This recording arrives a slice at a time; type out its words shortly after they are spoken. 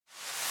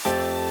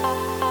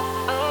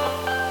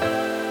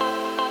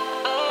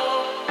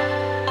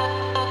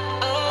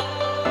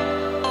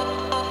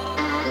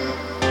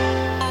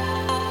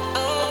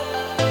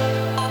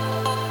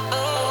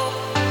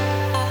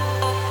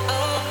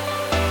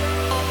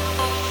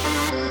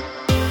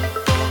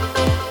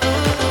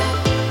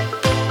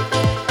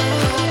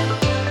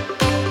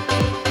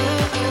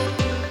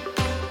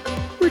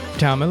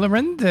I'm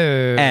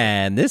Lorenzo.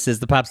 And this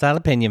is the Pop Style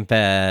Opinion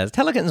Fest.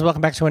 Hello, kittens.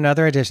 Welcome back to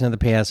another edition of the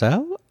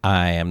PSO.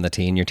 I am the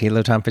T in your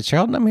T-Lo, Tom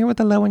Fitzgerald, and I'm here with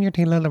the Lo in your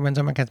T-Lo,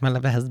 Lorenzo Marquez, my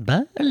lovely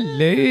husband.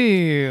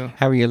 Hello.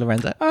 How are you,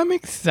 Lorenzo? I'm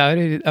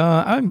excited.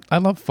 I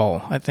love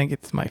fall. I think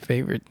it's my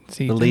favorite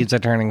season. The leaves are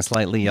turning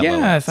slightly yellow.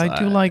 Yes, outside. I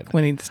do like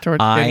when it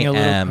starts getting a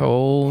little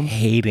cold.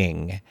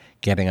 Hating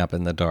getting up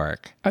in the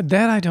dark.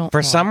 That I don't.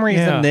 For some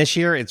reason, this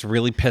year, it's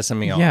really pissing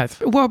me off. Yes.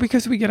 Well,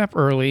 because we get up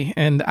early,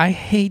 and I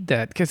hate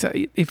that because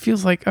it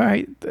feels like, all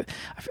right,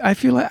 I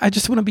feel like I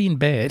just want to be in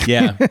bed.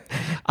 Yeah.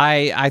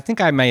 I think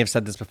I may have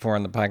said this before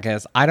on the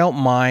podcast. I don't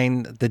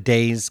mind the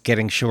days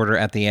getting shorter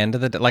at the end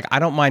of the day. Like, I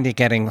don't mind it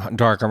getting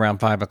dark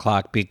around 5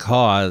 o'clock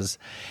because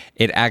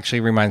it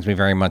actually reminds me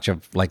very much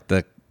of like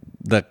the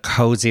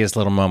coziest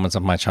little moments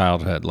of my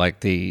childhood, like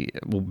the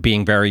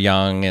being very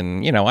young.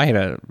 And, you know, I had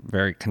a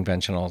very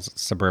conventional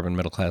suburban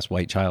middle-class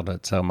white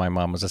childhood. So my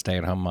mom was a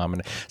stay-at-home mom.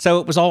 And so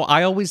it was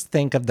I always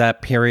think of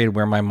that period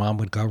where my mom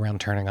would go around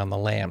turning on the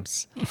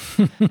lamps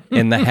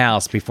in the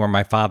house before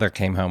my father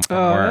came home from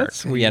work, that's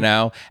sweet. you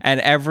know? And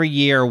every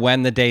year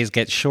when the days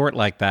get short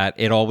like that,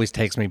 it always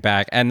takes me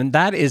back. And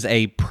that is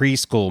a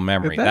preschool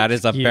memory. That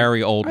is a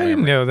very old memory. I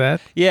didn't know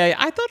that. Yeah,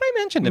 I thought I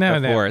mentioned it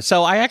before. No.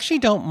 So I actually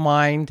don't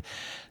mind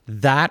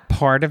that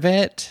part of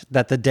it,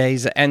 that the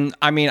days, and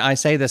I mean, I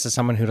say this as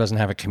someone who doesn't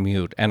have a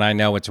commute, and I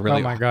know it's really,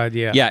 oh my God,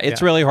 yeah. Yeah,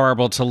 it's really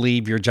horrible to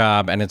leave your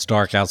job and it's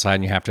dark outside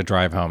and you have to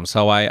drive home.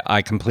 So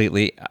I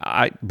completely,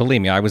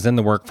 believe me, I was in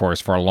the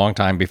workforce for a long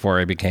time before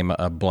I became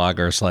a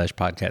blogger /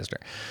 podcaster.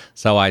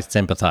 So I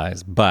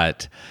sympathize,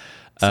 but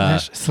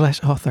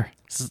slash author.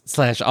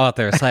 /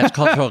 author /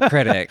 cultural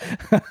critic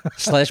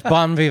 /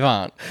 bon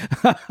vivant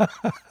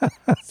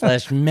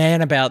 /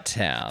 man about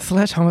town /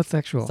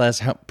 homosexual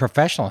 /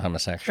 professional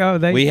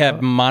homosexual. Oh, we have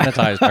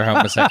monetized our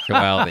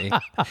homosexuality.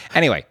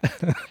 Anyway,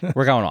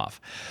 we're going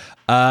off.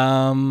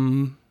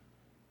 And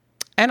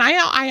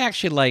I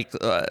actually like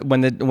when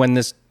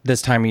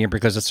this time of year,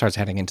 because it starts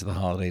heading into the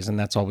holidays, and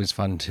that's always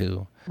fun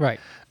too. Right.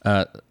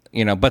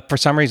 You know, but for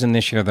some reason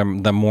this year, the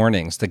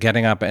mornings, the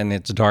getting up and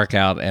it's dark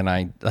out, and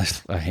I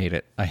hate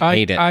it. I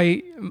hate it.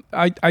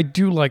 I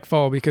do like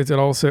fall because it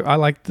also, I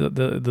like the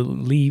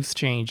leaves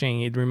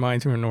changing. It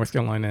reminds me of North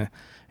Carolina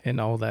and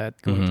all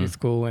that, going to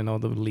school and all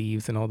the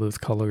leaves and all those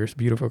colors,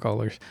 beautiful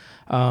colors.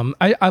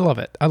 I love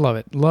it. I love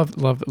it.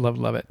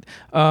 Love it.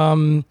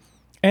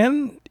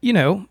 And, you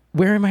know,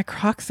 wearing my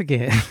Crocs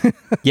again.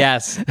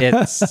 Yes,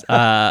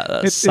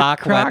 it's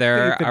sock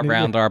weather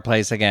around our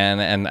place again.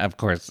 And, of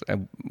course,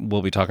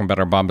 we'll be talking about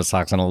our Bombas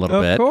socks in a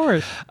little bit. Of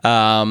course.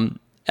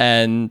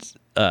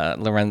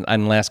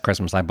 And last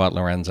Christmas, I bought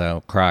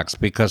Lorenzo Crocs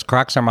because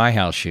Crocs are my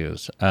house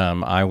shoes.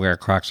 I wear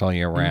Crocs all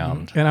year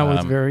round. And I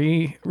was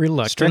very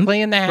reluctant.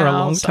 Strictly in the house. For a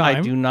long time.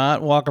 I do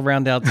not walk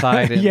around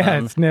outside in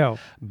yes, them. No.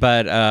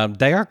 But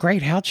they are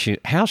great house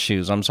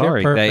shoes. I'm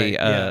sorry. They're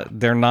perfect,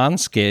 they're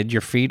non-skid.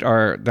 Your feet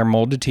they're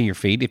molded to your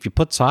feet. If you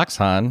put socks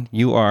on,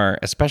 you are,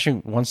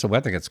 especially once the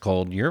weather gets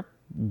cold,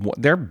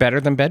 they're better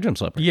than bedroom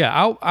slippers.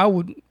 Yeah, I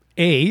would...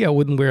 I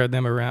wouldn't wear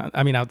them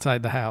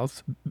outside the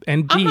house.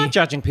 And B, I'm not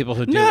judging people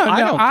who do. No, I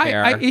don't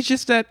care. It's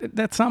just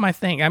that's not my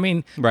thing. I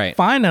mean, right.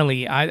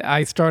 Finally,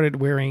 I started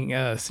wearing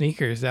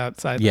sneakers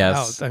outside the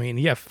house. I mean,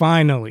 yeah,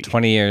 finally.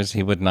 20 years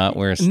he would not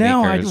wear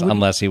sneakers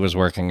unless he was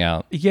working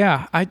out.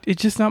 Yeah,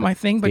 it's just not my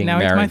thing, but now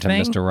it's my thing. Being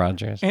married to Mr.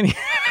 Rogers.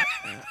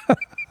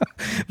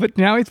 But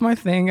now it's my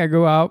thing. I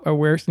go out, I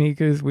wear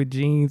sneakers with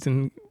jeans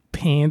and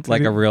pants,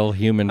 like a real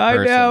human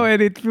person. I know,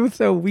 and it feels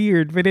so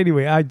weird, but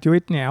anyway, I do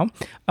it now.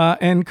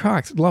 And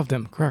Crocs, love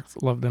them. Crocs,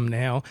 love them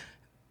now.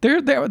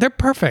 They're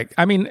perfect.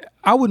 I mean,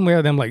 I wouldn't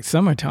wear them like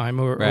summertime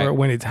or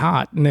when it's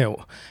hot.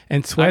 No,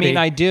 and sweaty. I mean,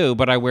 I do,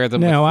 but I wear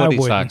them with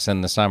footy socks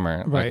in the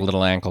summer, like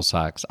little ankle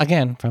socks.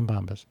 Again, from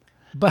Bombas.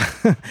 But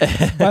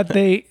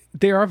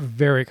they are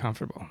very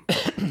comfortable,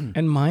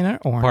 and mine are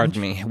orange.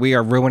 Pardon me. We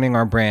are ruining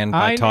our brand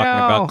by talking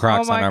about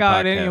Crocs on our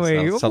podcast.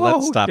 Anyway, so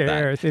let's stop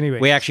that. Anyway,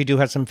 we actually do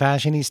have some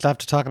fashiony stuff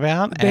to talk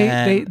about.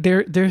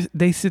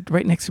 They sit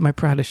right next to my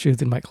Prada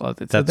shoes in my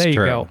closet. So that's there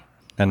true. You go.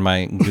 And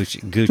my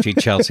Gucci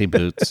Chelsea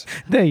boots.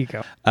 There you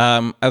go.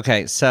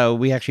 Okay, so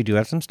we actually do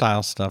have some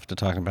style stuff to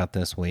talk about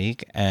this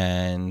week,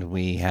 and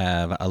we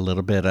have a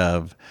little bit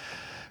of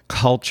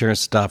culture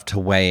stuff to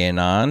weigh in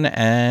on,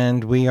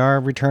 and we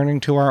are returning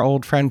to our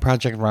old friend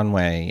Project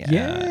Runway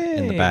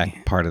in the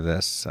back part of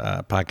this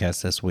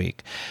podcast this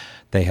week.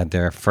 They had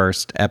their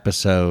first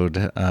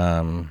episode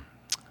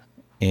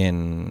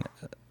since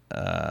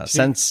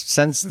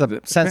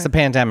the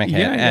pandemic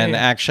hit, and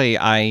actually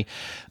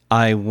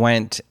I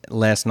went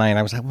last night.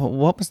 I was like, well,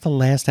 what was the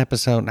last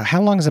episode?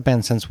 How long has it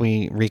been since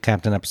we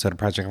recapped an episode of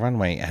Project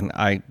Runway? And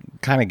I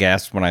kind of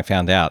gasped when I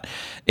found out.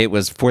 It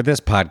was for this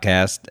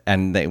podcast,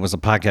 and it was a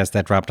podcast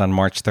that dropped on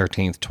March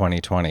 13th,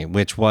 2020,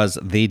 which was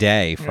the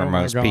day for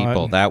most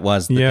people. That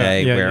was the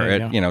day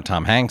where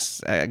Tom Hanks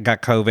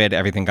got COVID,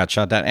 everything got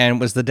shut down. And it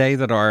was the day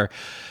that our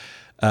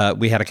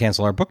we had to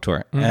cancel our book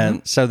tour.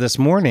 And so this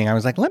morning I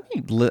was like, what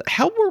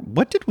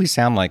did we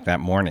sound like that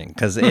morning?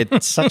 Because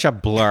it's such a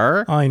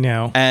blur. I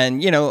know.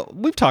 And,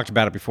 we've talked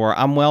about it before.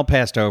 I'm well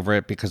past over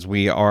it because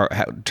we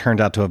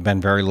turned out to have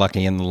been very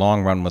lucky in the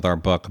long run with our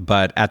book.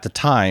 But at the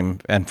time,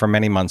 and for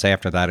many months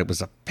after that, it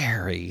was a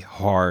very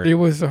hard It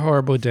was a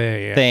horrible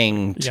day.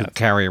 thing to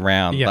carry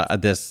around.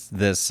 Yes.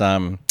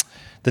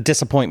 The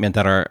disappointment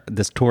that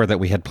this tour that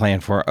we had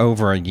planned for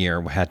over a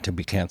year had to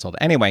be canceled.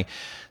 Anyway,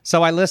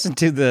 so I listened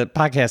to the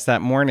podcast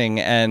that morning,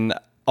 and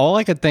all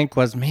I could think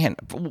was, man,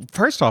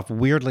 first off,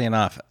 weirdly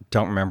enough,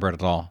 don't remember it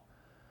at all.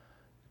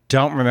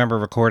 Don't remember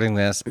recording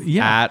this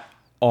at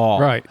all.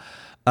 Right.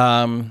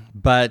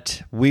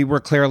 But we were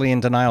clearly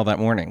in denial that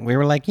morning. We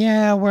were like,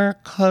 yeah, we're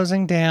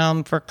closing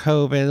down for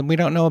COVID. We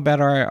don't know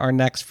about our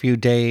next few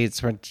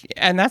dates.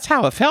 And that's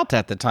how it felt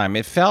at the time.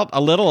 It felt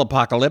a little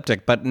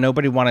apocalyptic, but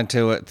nobody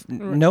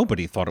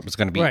nobody thought it was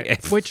going to be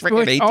which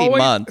 18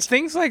 months.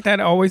 Things like that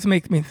always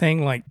make me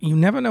think, like, you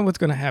never know what's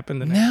going to happen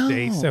the next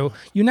day. So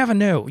you never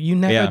know. You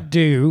never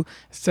do.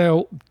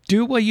 So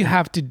do what you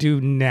have to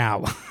do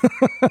now.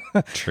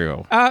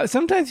 True.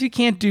 Sometimes you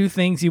can't do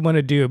things you want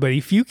to do, but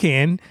if you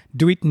can,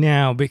 do it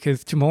now,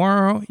 because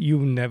tomorrow you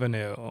never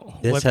know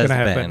what's going to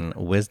happen. This has been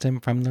Wisdom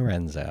from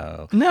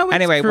Lorenzo. No, it's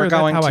anyway, true. We're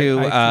going That's to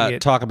I see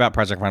it. talk about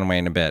Project Runway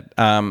in a bit.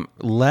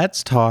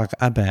 Let's talk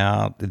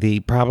about the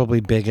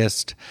probably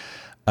biggest,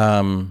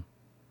 one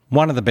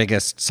of the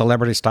biggest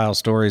celebrity-style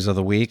stories of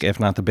the week, if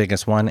not the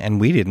biggest one, and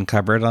we didn't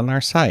cover it on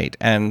our site.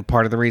 And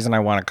part of the reason I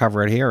want to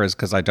cover it here is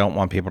because I don't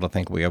want people to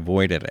think we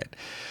avoided it.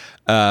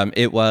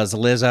 It was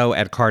Lizzo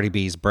at Cardi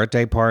B's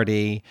birthday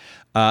party.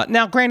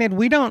 Now, granted,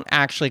 we don't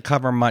actually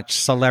cover much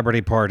celebrity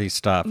party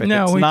stuff. If it's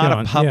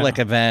not a public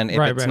event, if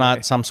it's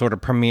not some sort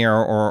of premiere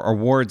or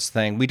awards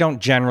thing, we don't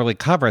generally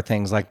cover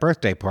things like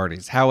birthday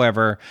parties.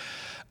 However,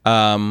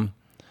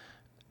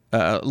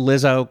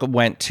 Lizzo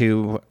went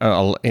to,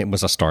 it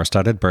was a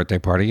star-studded birthday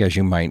party, as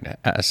you might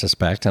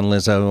suspect, and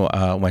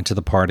Lizzo went to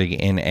the party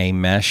in a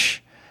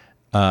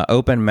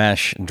open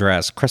mesh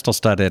dress,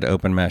 crystal-studded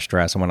open mesh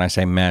dress. And when I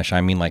say mesh,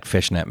 I mean like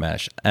fishnet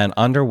mesh, and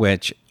under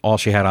which all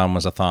she had on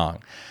was a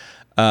thong.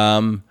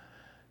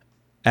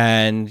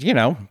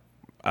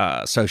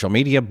 Social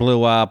media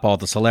blew up, all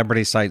the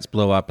celebrity sites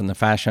blew up, and the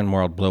fashion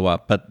world blew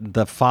up. But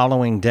the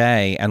following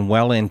day and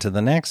well into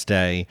the next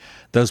day,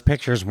 those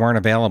pictures weren't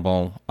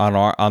available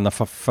on the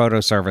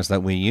photo service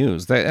that we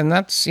use. And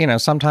that's,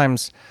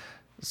 sometimes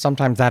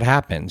that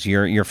happens.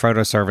 Your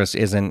photo service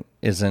isn't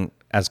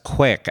as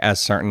quick as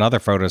certain other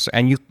photos,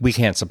 and we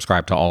can't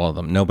subscribe to all of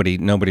them. Nobody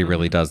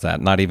really does that.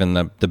 Not even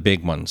the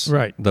big ones.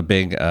 Right. The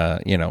big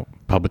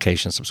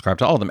publications subscribe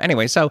to all of them.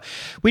 Anyway, so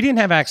we didn't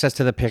have access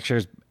to the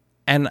pictures,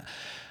 and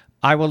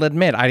I will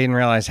admit I didn't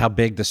realize how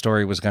big the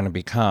story was going to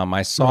become.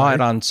 I saw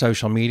it on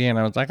social media, and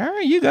I was like, all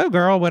right, you go,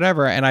 girl,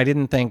 whatever. And I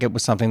didn't think it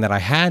was something that I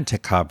had to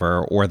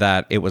cover or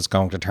that it was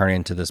going to turn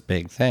into this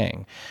big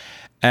thing.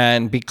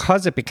 And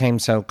because it became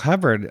so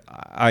covered,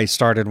 I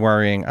started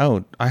worrying,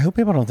 I hope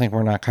people don't think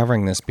we're not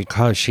covering this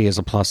because she is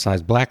a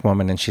plus-size black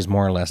woman and she's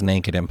more or less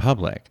naked in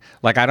public.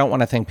 Like, I don't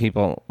want to think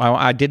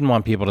I didn't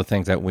want people to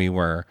think that we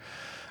were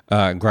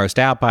grossed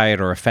out by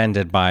it or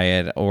offended by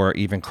it or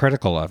even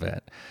critical of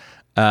it.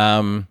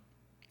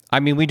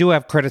 We do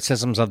have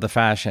criticisms of the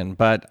fashion,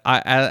 but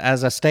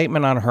as a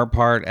statement on her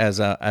part,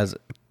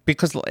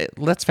 because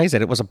let's face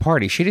it, it was a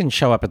party. She didn't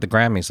show up at the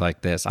Grammys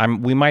like this. I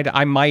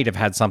might have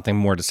had something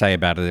more to say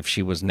about it if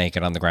she was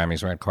naked on the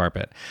Grammys red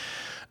carpet.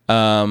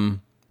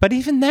 But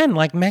even then,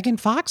 like, Megan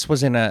Fox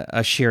was in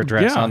a sheer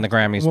dress on the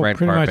Grammys red carpet.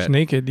 Pretty much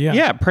naked, yeah.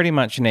 Yeah, pretty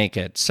much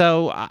naked.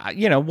 So,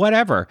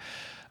 whatever.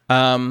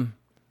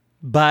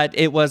 But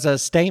it was a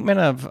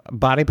statement of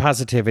body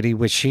positivity,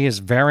 which she is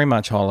very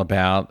much all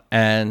about.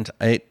 And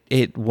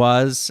it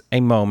was a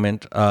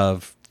moment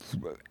of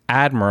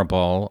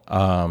admirable,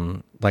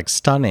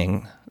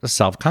 stunning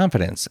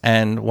self-confidence.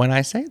 And when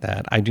I say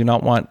that, I do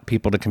not want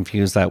people to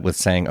confuse that with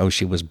saying,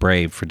 she was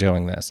brave for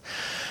doing this.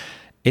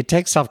 It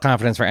takes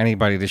self-confidence for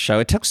anybody to show.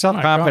 It took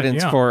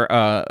self-confidence for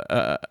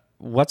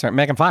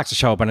Megan Fox to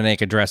show up in a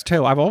naked dress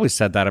too. I've always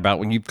said that about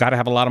when you've got to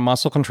have a lot of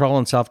muscle control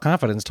and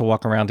self-confidence to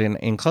walk around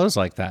in clothes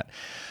like that.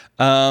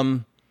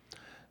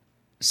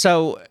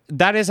 So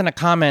that isn't a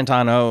comment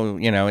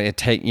on,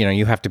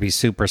 you have to be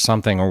super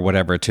something or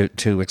whatever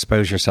to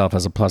expose yourself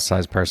as a plus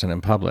size person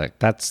in public.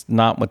 That's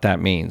not what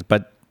that means.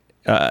 But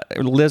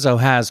Lizzo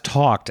has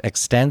talked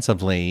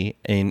extensively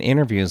in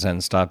interviews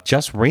and stuff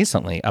just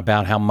recently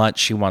about how much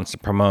she wants to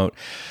promote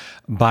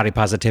body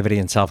positivity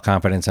and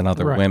self-confidence in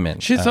other women.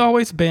 She's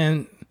always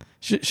been,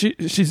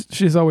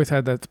 she's always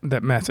had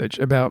that message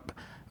about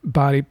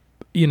body,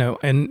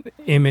 and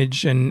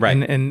image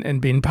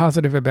and being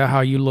positive about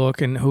how you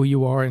look and who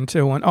you are and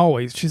so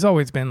on. She's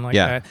always been like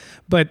that.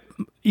 But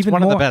even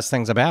one more, of the best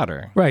things about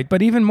her. Right.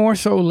 But even more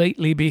so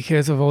lately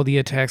because of all the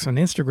attacks on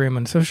Instagram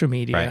and social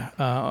media.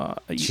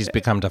 Right. She's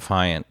become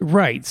defiant.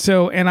 Right.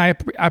 So, and I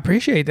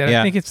appreciate that.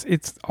 Yeah. I think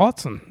it's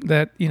awesome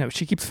that,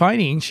 she keeps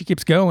fighting, she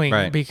keeps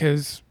going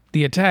because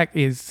the attack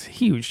is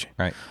huge.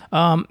 Right.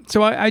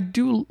 So I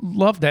do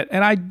love that,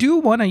 and I do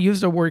want to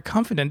use the word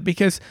confident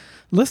because,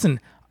 listen,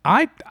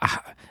 I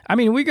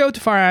mean, we go to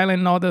Fire Island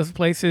and all those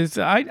places.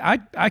 I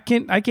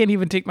can't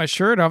even take my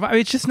shirt off. I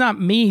mean, it's just not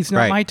me. It's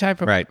not my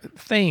type of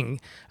thing.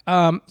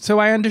 So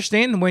I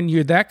understand when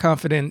you're that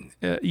confident,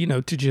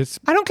 to just.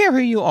 I don't care who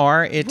you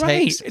are. It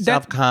takes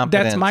self-confidence.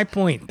 That's my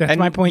point. That's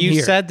my point you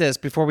here. Said this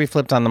before we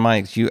flipped on the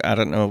mics. I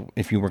don't know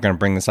if you were going to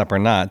bring this up or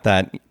not.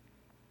 That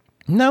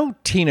no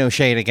Tino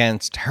shade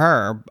against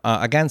her,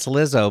 against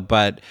Lizzo,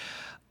 but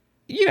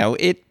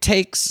it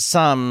takes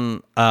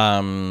some.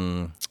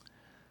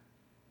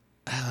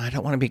 I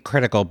don't want to be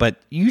critical,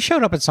 but you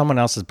showed up at someone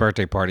else's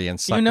birthday party and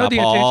sucked up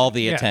all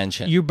the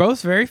attention. You're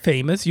both very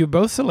famous. You're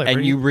both celebrities.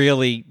 And you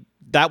really,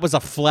 that was a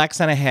flex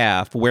and a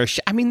half where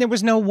there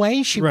was no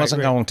way she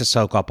wasn't going to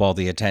soak up all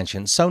the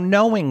attention. So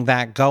knowing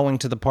that going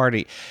to the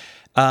party,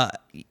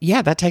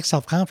 that takes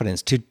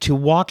self-confidence to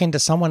walk into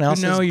someone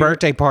else's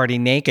birthday party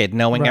naked,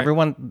 knowing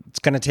everyone's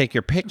going to take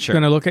your picture.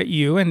 Going to look at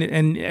you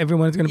and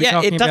everyone's going to be talking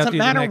about you. It doesn't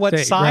matter what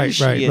size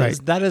she is.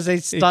 That is a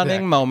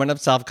stunning moment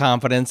of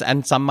self-confidence,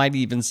 and some might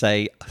even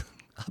say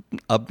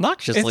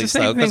obnoxiously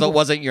so because it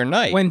wasn't your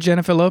night. When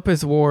Jennifer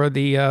Lopez wore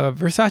the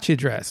Versace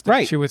dress,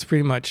 she was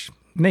pretty much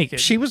naked.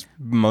 She was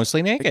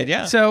mostly naked,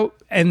 yeah. So,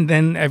 and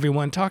then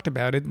everyone talked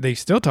about it. They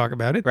still talk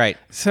about it. Right.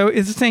 So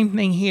it's the same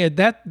thing here.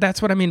 That's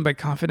what I mean by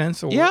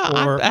confidence or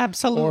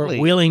absolutely.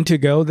 Or willing to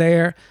go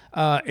there.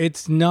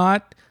 It's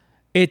not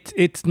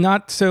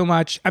so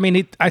much. I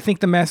mean, I think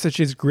the message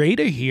is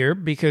greater here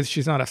because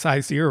she's not a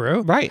size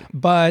 0. Right.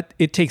 But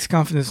it takes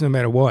confidence no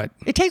matter what.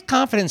 It takes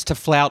confidence to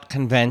flout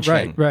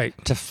convention. Right.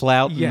 To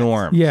flout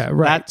norms. Yeah,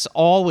 right. That's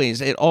always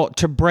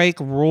to break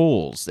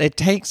rules. It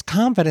takes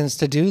confidence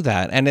to do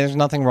that. And there's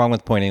nothing wrong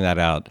with pointing that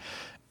out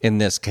in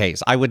this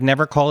case. I would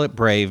never call it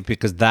brave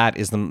because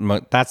that's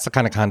the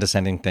kind of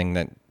condescending thing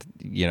that,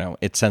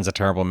 it sends a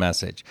terrible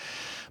message.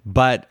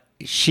 But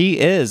she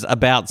is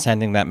about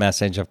sending that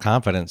message of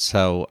confidence.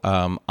 So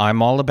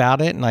I'm all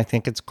about it, and I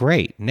think it's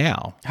great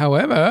now.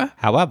 However,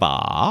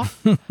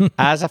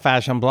 as a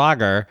fashion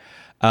blogger,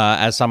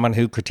 as someone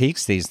who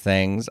critiques these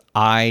things,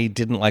 I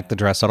didn't like the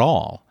dress at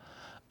all.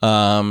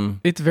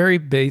 It's very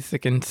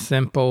basic and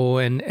simple,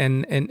 and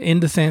in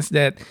the sense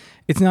that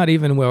it's not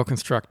even well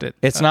constructed.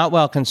 It's not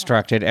well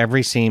constructed.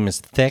 Every seam is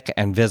thick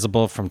and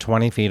visible from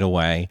 20 feet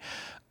away.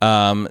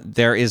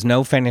 There is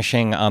no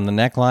finishing on the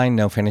neckline,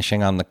 no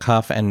finishing on the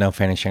cuff, and no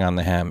finishing on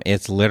the hem.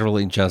 It's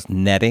literally just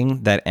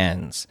netting that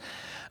ends.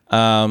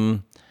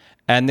 And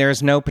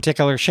there's no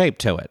particular shape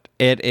to it.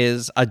 It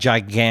is a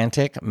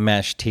gigantic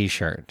mesh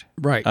t-shirt.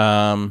 Right.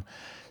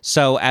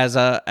 So as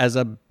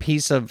a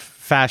piece of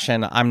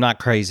fashion, I'm not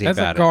crazy about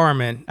it. As a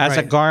garment. As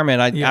a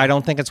garment, I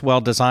don't think it's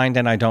well designed,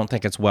 and I don't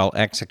think it's well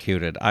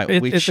executed.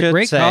 It's a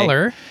great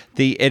color.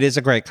 It is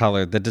a great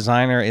color. The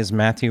designer is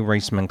Matthew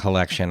Reisman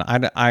Collection.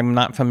 I'm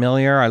not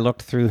familiar. I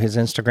looked through his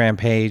Instagram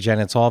page,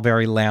 and it's all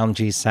very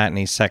loungy,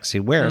 satiny,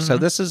 sexy wear. Mm-hmm. So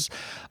this is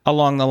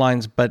along the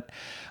lines, but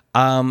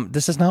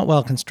this is not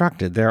well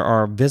constructed. There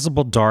are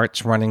visible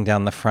darts running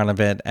down the front of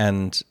it,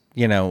 and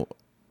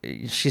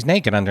she's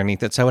naked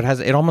underneath it, so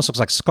it almost looks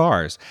like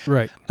scars.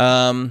 Right.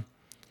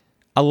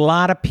 A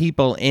lot of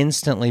people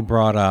instantly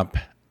brought up,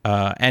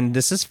 and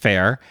this is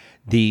fair,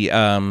 the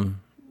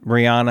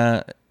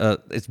Rihanna,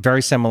 it's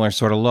very similar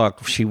sort of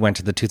look. She went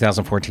to the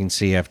 2014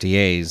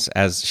 CFDAs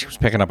as she was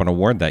picking up an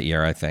award that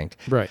year, I think.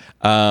 Right.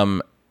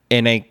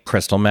 In a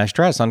crystal mesh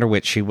dress under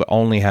which she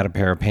only had a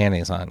pair of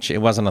panties on.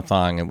 It wasn't a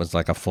thong. It was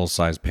like a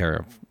full-size pair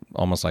of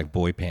almost like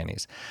boy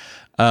panties.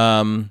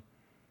 And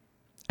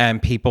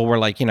people were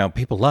like,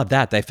 people love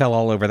that. They fell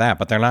all over that,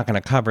 but they're not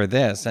going to cover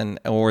this,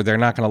 or they're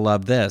not going to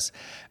love this.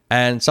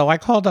 And so I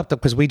called up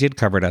because we did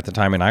cover it at the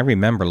time, and I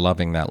remember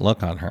loving that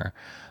look on her.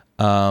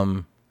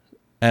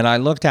 And I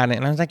looked at it,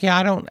 and I was like,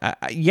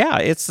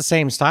 it's the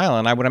same style.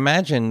 And I would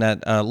imagine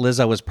that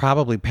Lizzo was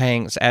probably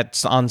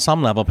on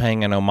some level,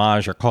 paying an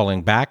homage or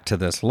calling back to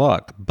this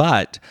look.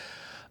 But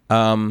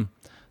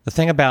the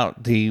thing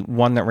about the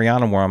one that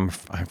Rihanna wore,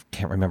 I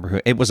can't remember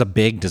who. It was a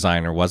big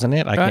designer, wasn't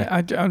it?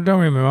 I don't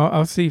remember.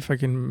 I'll see if I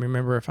can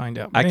remember or find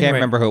out. But I can't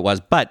remember who it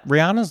was. But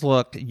Rihanna's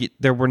look,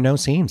 there were no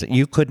seams.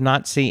 You could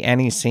not see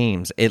any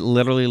seams. It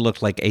literally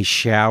looked like a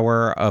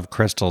shower of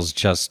crystals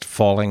just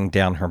falling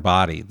down her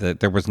body.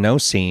 There was no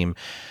seam,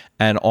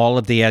 and all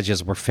of the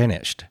edges were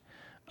finished.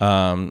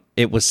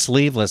 It was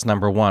sleeveless,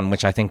 number one,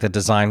 which I think the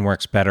design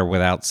works better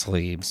without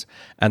sleeves.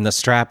 And the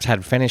straps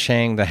had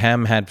finishing, the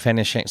hem had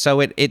finishing. So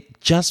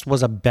it just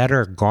was a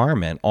better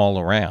garment all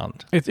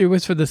around. It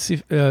was for the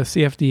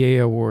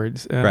CFDA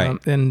awards. Right.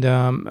 And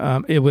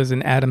it was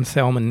an Adam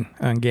Selman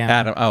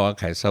gown.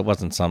 Okay. So it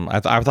wasn't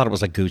I thought it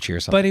was like Gucci or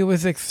something. But it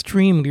was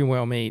extremely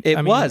well made.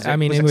 It was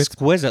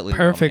exquisitely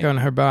perfect well on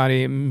her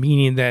body,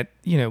 meaning that,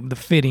 the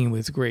fitting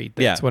was great.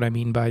 That's what I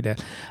mean by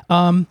that.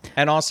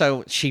 And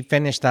also, she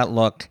finished that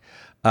look.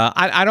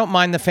 I don't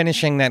mind the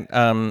finishing that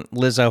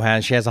Lizzo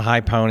has. She has a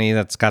high pony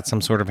that's got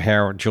some sort of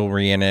hair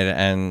jewelry in it,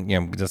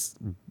 and just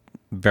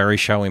very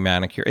showy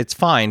manicure. It's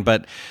fine,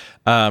 but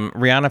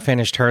Rihanna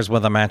finished hers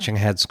with a matching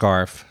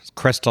headscarf,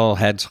 crystal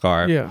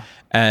headscarf Yeah.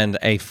 and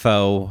a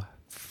faux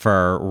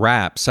fur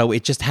wrap. So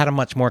it just had a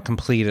much more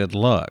completed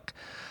look.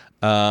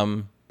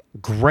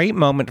 Great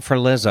moment for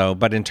Lizzo,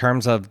 but in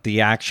terms of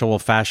the actual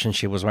fashion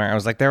she was wearing, I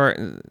was like,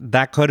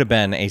 that could have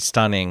been a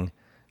stunning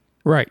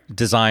Right.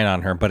 design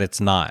on her, but it's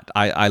not.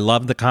 I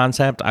love the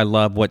concept. I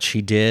love what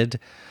she did.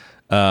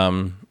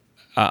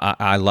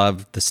 I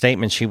love the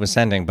statement she was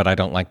sending, but I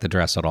don't like the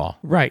dress at all.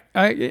 Right.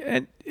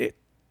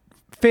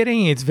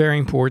 Fitting is very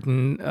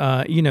important.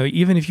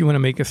 Even if you want to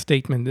make a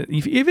statement,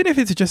 even if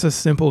it's just a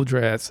simple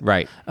dress,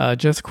 Right.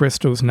 Just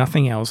crystals,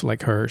 nothing else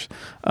like hers.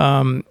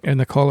 And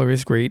the color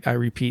is great. I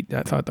repeat,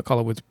 I thought the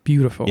color was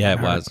beautiful. Yeah, on it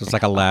her. was. It was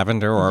like a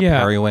lavender or a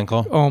Yeah.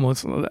 periwinkle.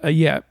 Almost.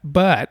 Yeah.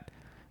 But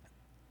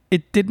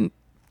it didn't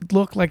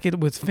look like it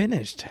was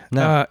finished.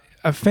 No.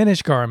 A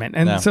finished garment.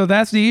 And No. so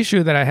that's the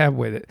issue that I have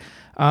with it.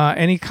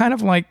 And he kind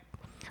of like,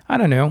 I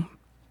don't know,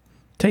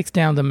 takes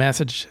down the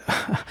message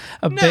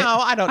a bit.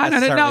 I don't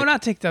necessarily. No,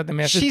 not take down the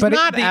message. She's but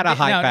not at a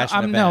high fashion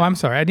event. No, I'm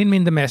sorry. I didn't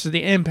mean the message.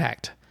 The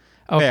impact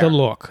of Fair. the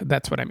look.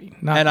 That's what I mean.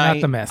 Not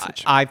the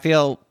message. I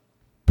feel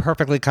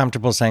perfectly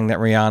comfortable saying that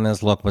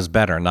Rihanna's look was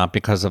better, not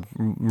because of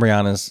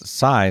Rihanna's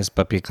size,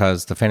 but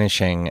because the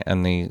finishing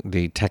and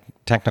the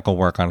technical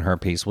work on her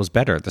piece was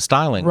better. The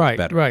styling was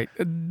better. Right.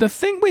 The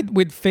thing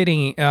with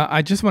fitting,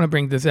 I just want to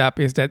bring this up,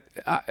 is that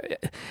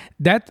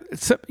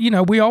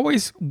we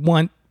always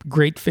want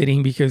great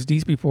fitting because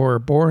these people are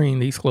boring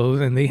these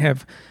clothes and they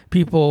have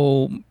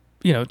people,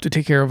 to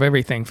take care of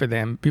everything for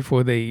them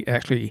before they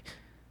actually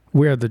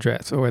wear the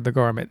dress or the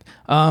garment.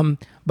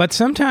 But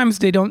sometimes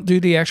they don't do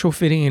the actual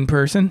fitting in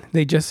person.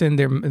 They just send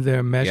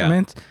their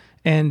measurements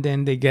and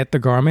then they get the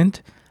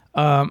garment.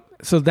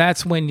 So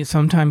that's when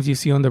sometimes you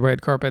see on the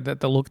red carpet that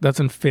the look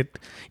doesn't fit.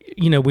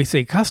 We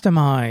say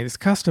customize,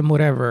 custom,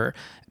 whatever,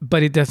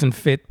 but it doesn't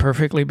fit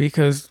perfectly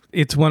because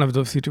it's one of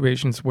those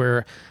situations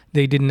where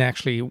they didn't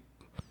actually,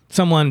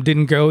 someone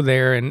didn't go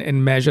there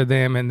and measure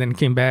them and then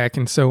came back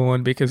and so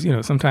on, because,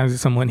 sometimes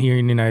it's someone here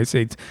in the United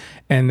States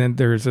and then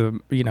there's a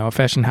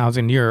fashion house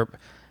in Europe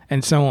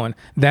and so on.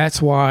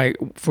 That's why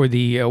for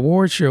the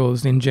award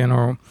shows in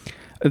general,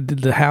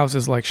 the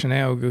houses like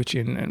Chanel,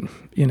 Gucci, and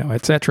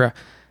etc.,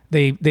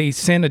 they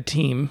send a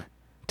team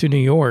to New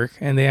York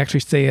and they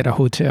actually stay at a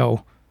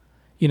hotel.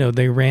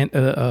 They rent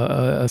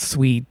a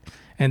suite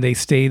and they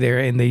stay there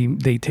and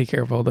they take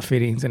care of all the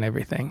fittings and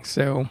everything.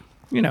 So,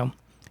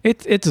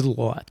 it's a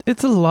lot.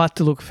 It's a lot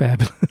to look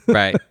fabulous.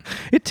 Right.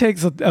 It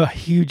takes a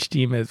huge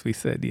team, as we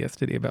said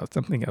yesterday about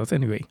something else.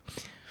 Anyway.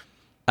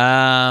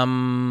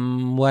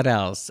 What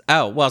else?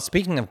 Oh, well,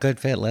 speaking of good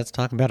fit, let's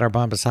talk about our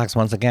Bombas socks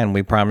once again.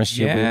 We promised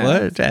you we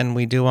would, and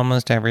we do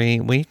almost every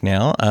week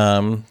now.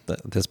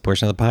 This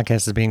portion of the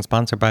podcast is being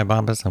sponsored by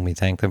Bombas, and we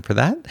thank them for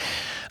that.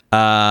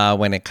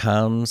 When it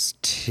comes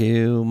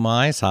to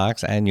my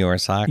socks and your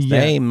socks,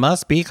 they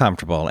must be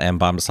comfortable,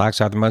 and Bombas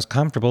socks are the most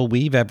comfortable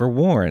we've ever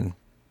worn.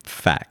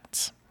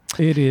 Facts.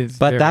 It is.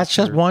 But that's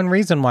just one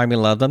reason why we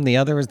love them. The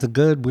other is the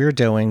good we're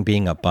doing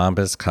being a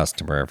Bombas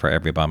customer. For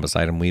every Bombas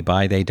item we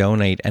buy, they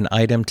donate an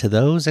item to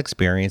those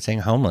experiencing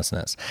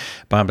homelessness.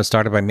 Bombas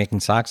started by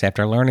making socks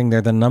after learning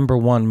they're the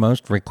 #1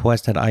 most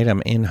requested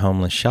item in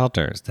homeless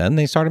shelters. Then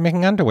they started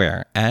making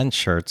underwear and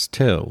shirts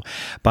too.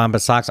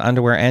 Bombas socks,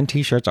 underwear, and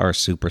t-shirts are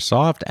super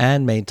soft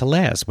and made to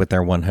last. With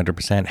their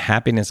 100%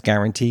 happiness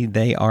guarantee,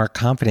 they are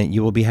confident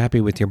you will be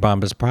happy with your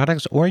Bombas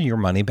products or your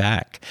money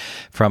back.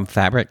 From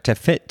fabric to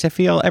fit to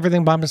feel,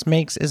 everything Bombas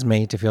makes is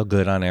made to feel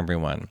good on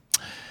everyone.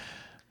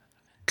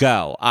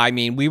 Go. I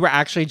mean, we were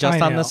actually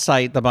just on the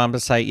site, the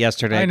Bombas site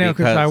yesterday. I know,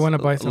 because I want to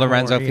buy some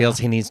Lorenzo more, feels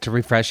he needs to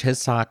refresh his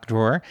sock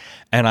drawer.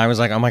 And I was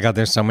like, oh my God,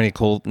 there's so many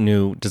cool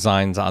new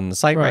designs on the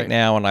site right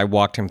now. And I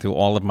walked him through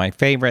all of my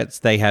favorites.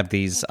 They have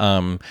these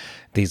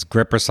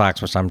gripper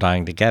socks, which I'm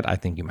dying to get. I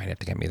think you might have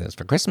to get me those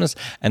for Christmas.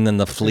 And then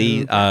the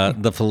Fleece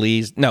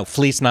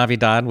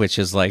Navidad, which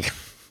is like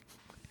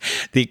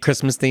the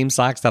Christmas themed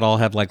socks that all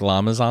have like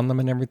llamas on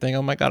them and everything.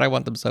 Oh my God, I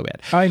want them so bad.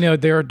 I know,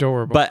 they're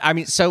adorable. But I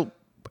mean, so,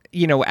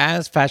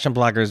 as fashion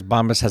bloggers,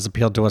 Bombas has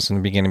appealed to us in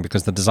the beginning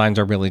because the designs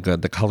are really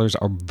good. The colors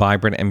are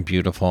vibrant and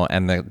beautiful,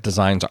 and the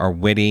designs are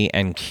witty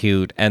and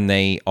cute, and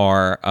they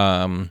are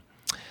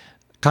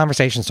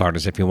conversation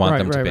starters if you want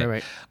them to be.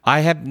 Right. I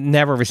have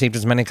never received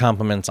as many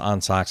compliments on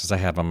socks as I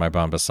have on my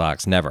Bombas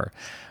socks. Never.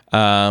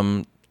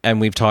 And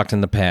we've talked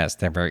in the past.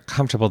 They're very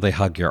comfortable. They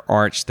hug your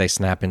arch. They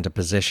snap into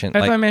position.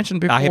 As I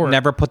mentioned before. I have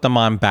never put them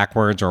on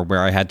backwards or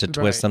where I had to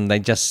twist them. They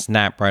just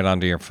snap right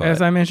onto your foot.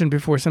 As I mentioned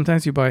before,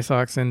 sometimes you buy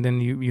socks and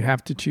then you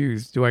have to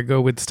choose. Do I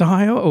go with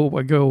style or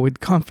I go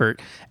with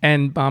comfort?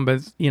 And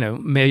Bombas,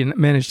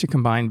 managed to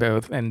combine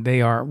both, and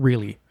they are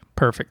really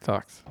perfect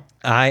socks.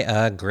 I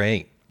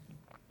agree.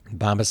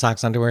 Bombas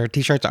socks, underwear,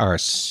 t-shirts are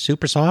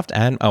super soft.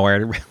 And, I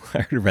already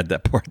read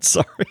that part.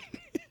 Sorry.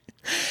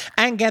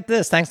 And get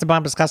this, thanks to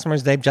Bombas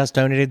customers, they've just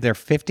donated their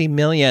 50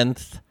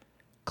 millionth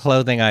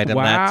clothing item.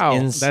 Wow,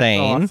 that's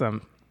insane. That's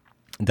awesome.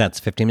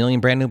 That's 50 million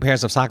brand new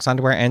pairs of socks,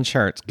 underwear, and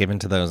shirts given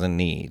to those in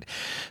need.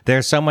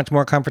 There's so much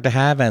more comfort to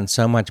have and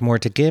so much more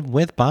to give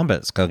with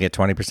Bombas. Go get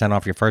 20%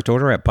 off your first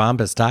order at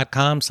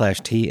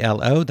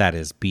bombas.com/TLO. That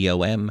is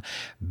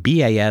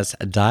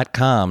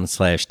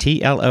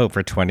BOMBAS.com/TLO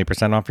for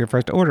 20% off your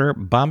first order.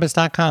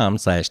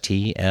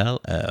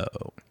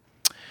 Bombas.com/TLO.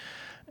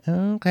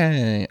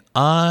 Okay.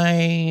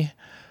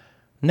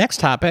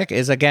 Next topic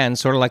is, again,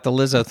 sort of like the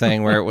Lizzo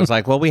thing where it was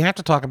like, well, we have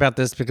to talk about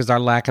this because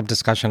our lack of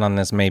discussion on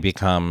this may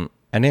become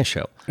an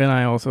issue. And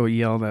I also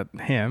yelled at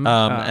him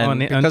on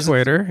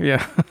Twitter.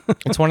 Yeah.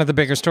 It's one of the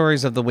bigger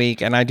stories of the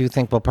week, and I do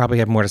think we'll probably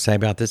have more to say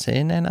about this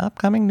in an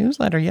upcoming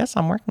newsletter. Yes,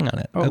 I'm working on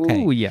it.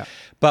 Okay. Oh, yeah.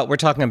 But we're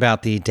talking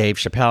about the Dave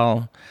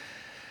Chappelle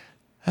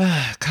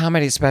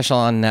comedy special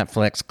on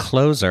Netflix,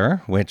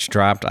 Closer, which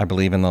dropped, I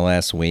believe, in the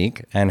last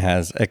week and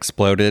has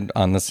exploded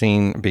on the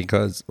scene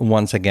because,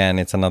 once again,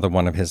 it's another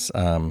one of his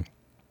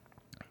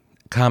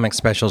comic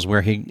specials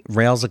where he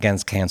rails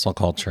against cancel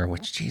culture,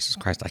 which, Jesus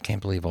Christ, I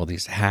can't believe all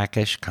these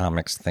hackish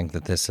comics think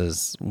that this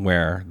is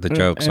where the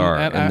jokes are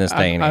in this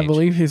day and age. I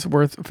believe he's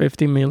worth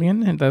 $50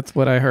 million, and that's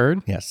what I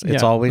heard. Yes,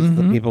 it's always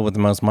the people with the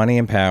most money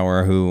and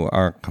power who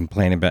are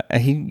complaining about,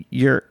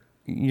 you're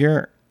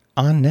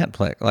on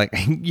Netflix. Like,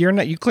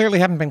 you clearly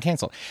haven't been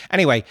canceled.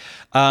 Anyway,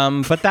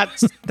 but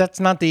that's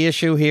not the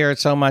issue here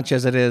so much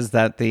as it is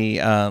that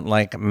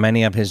like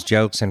many of his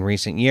jokes in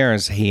recent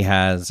years, he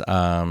has,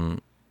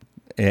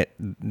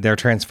 they're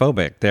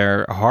transphobic.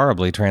 They're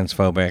horribly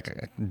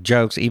transphobic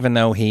jokes, even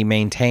though he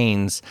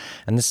maintains,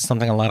 and this is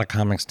something a lot of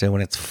comics do,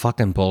 and it's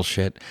fucking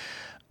bullshit.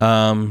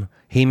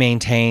 He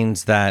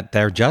maintains that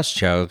they're just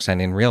jokes,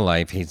 and in real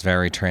life, he's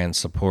very trans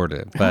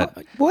supportive.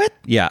 But what?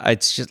 Yeah,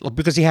 it's just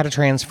because he had a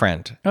trans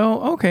friend.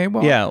 Oh, okay.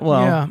 Well, yeah.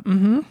 Well, yeah.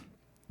 Mm-hmm.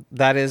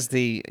 That is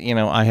the,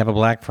 I have a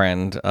black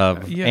friend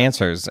of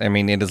answers. I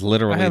mean, it is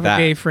literally that. I have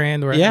a gay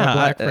friend or a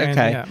black friend.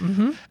 Okay. Yeah.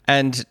 Mm-hmm.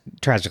 And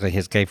tragically,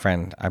 his gay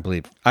friend,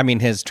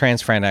 his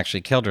trans friend actually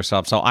killed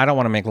herself. So I don't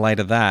want to make light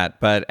of that.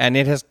 And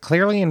it has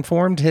clearly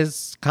informed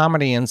his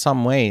comedy in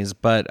some ways.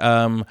 But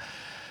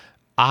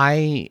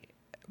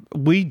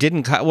we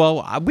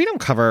don't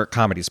cover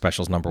comedy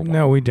specials, number one.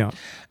 No, we don't.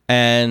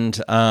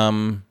 And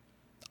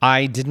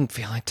I didn't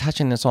feel like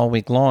touching this all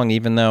week long,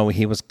 even though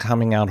he was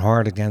coming out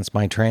hard against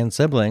my trans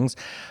siblings,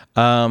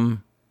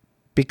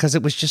 because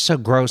it was just so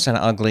gross and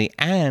ugly.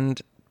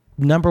 And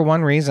number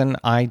one reason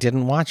I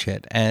didn't watch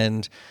it.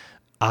 And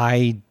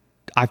I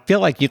feel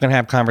like you can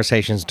have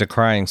conversations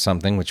decrying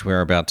something, which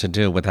we're about to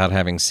do, without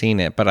having seen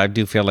it. But I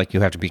do feel like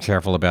you have to be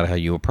careful about how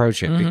you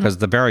approach it, because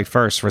the very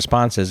first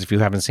response is, if you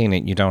haven't seen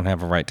it, you don't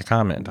have a right to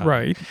comment on it.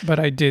 Right, but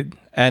I did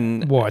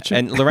watch it.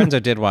 And Lorenzo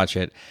did watch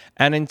it.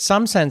 And in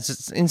some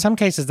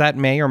cases, that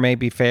may or may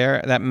be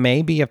fair. That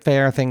may be a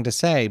fair thing to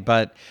say.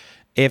 But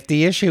if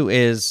the issue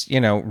is,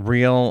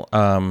 real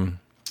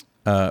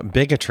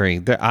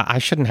bigotry, I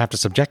shouldn't have to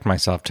subject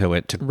myself to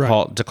it to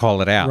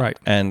call it out. Right.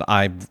 And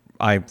I've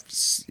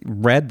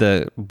read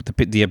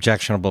the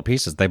objectionable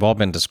pieces. They've all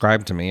been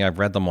described to me. I've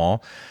read them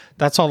all.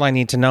 That's all I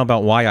need to know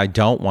about why I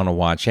don't want to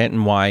watch it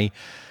and why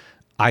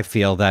I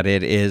feel that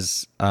it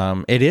is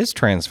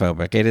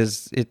transphobic.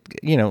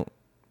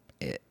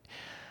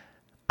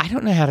 I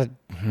don't know how to.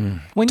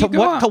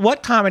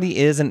 What comedy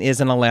is and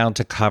isn't allowed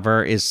to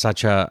cover is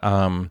such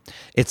a.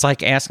 It's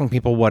like asking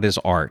people what is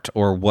art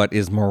or what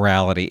is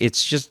morality.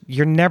 It's just,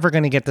 you're never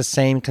going to get the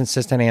same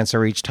consistent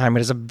answer each time.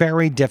 It is a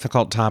very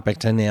difficult topic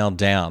to nail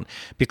down,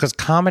 because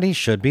comedy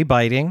should be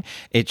biting.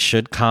 It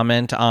should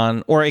comment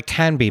on, or it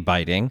can be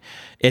biting.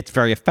 It's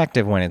very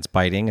effective when it's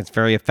biting. It's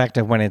very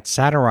effective when it's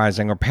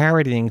satirizing or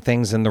parodying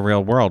things in the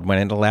real world, when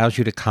it allows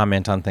you to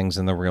comment on things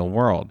in the real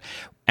world.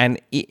 And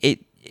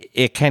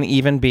it can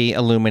even be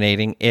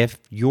illuminating if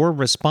your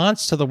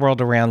response to the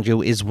world around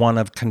you is one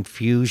of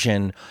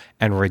confusion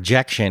and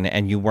rejection,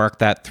 and you work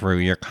that through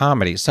your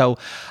comedy. So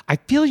I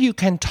feel you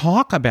can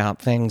talk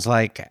about things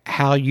like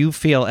how you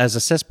feel as a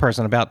cis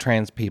person about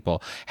trans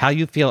people, how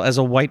you feel as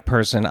a white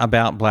person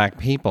about black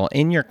people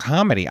in your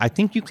comedy. I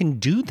think you can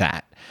do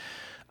that.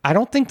 I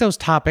don't think those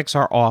topics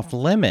are off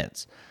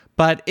limits.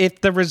 But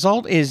if the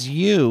result is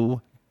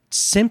you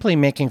simply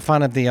making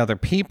fun of the other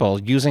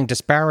people, using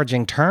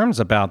disparaging terms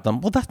about them,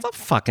 well, that's not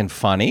fucking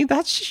funny.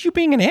 That's just you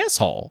being an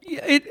asshole.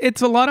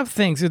 It's a lot of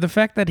things. The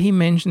fact that he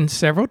mentioned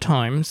several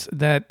times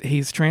that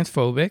he's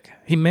transphobic,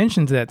 he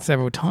mentions that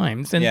several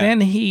times, and then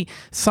he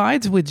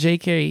sides with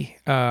J.K.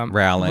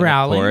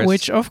 Rowling,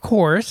 which, of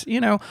course,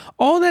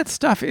 all that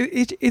stuff.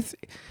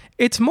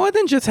 It's more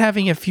than just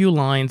having a few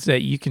lines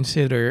that you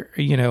consider,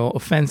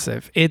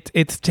 offensive.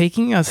 It's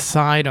taking a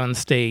side on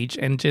stage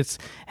and just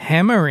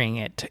hammering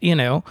it,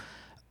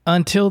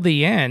 until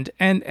the end,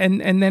 and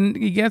then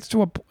it gets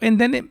to and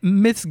then it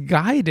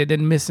misguided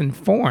and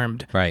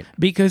misinformed, right?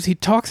 Because he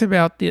talks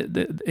about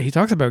he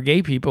talks about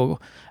gay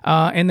people,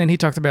 and then he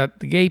talks about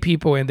the gay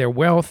people and their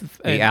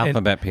wealth, the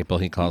alphabet people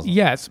he calls them.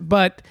 Yes,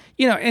 but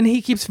and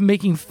he keeps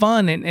making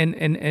fun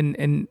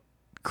and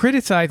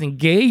criticizing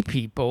gay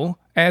people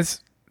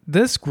as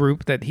this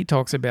group that he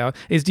talks about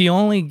is the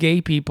only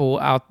gay people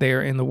out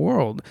there in the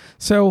world.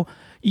 So,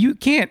 You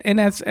can't, and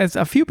as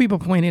a few people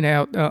pointed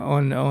out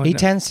on He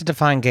tends to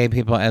define gay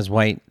people as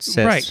white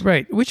cis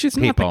right, which is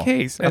people. not the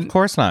case. Of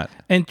course not.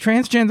 And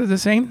transgender, the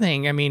same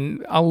thing. I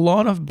mean, a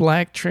lot of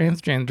black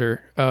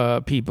transgender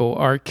people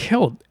are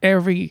killed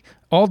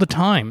all the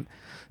time.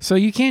 So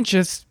you can't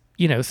just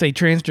say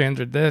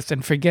transgender this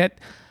and forget.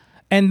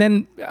 And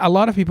then a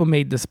lot of people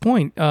made this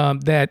point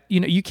that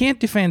you can't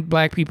defend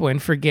black people and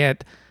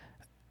forget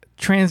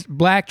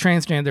black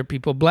transgender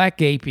people, black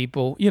gay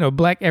people,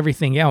 black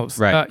everything else.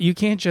 Right. You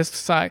can't just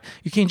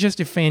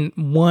defend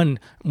one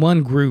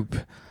group.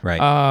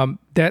 Right.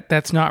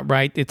 That's not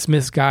right. It's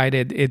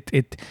misguided.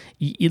 It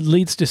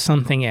leads to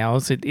something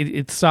else.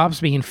 It stops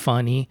being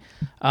funny.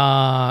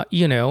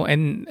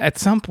 And at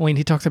some point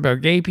he talks about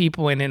gay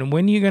people, and then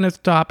when you're gonna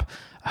stop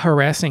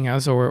harassing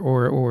us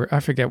or I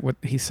forget what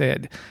he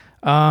said,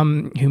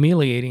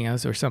 humiliating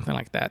us or something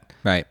like that.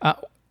 Right.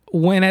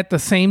 When at the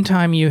same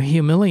time you're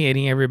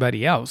humiliating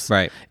everybody else.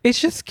 Right.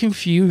 It's just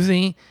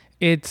confusing.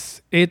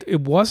 It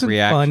wasn't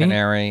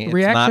reactionary. funny.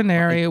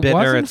 Reactionary. It's bitter, it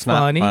wasn't it's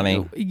not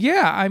funny.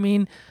 Yeah, I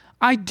mean,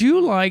 I do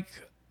like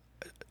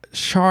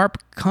sharp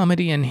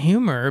comedy and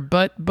humor,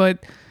 but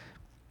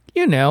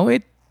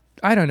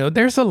I don't know.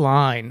 There's a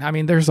line. I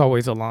mean, there's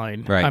always a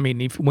line. Right. I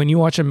mean, when you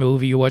watch a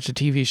movie, you watch a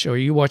TV show,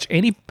 you watch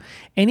any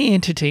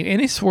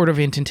sort of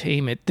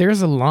entertainment,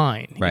 there's a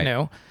line.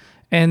 Right.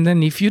 And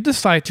then if you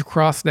decide to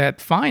cross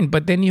that, fine.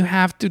 But then you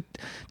have to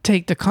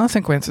take the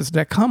consequences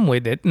that come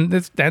with it, and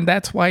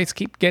that's why it's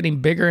keep getting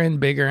bigger and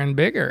bigger and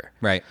bigger.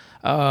 Right.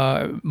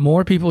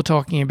 More people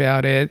talking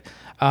about it.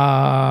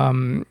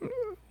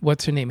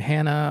 What's her name?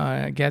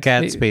 Hannah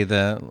Gadsby,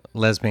 the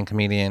lesbian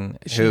comedian.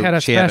 She had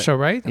a special,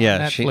 right?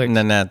 Yeah, and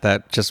then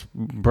that just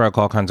broke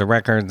all kinds of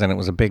records, and it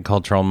was a big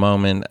cultural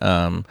moment.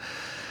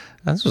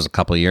 This was a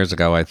couple of years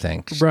ago, I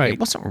think. Right.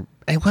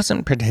 It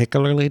wasn't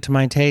particularly to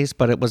my taste,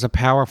 but it was a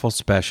powerful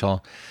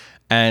special.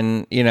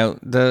 And,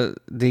 the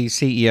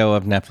CEO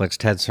of Netflix,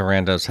 Ted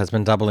Sarandos, has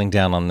been doubling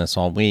down on this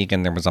all week.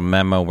 And there was a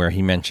memo where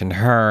he mentioned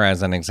her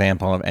as an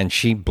example and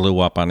she blew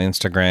up on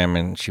Instagram,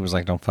 and she was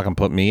like, don't fucking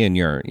put me in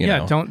your,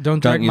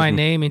 don't drag my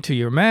name into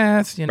your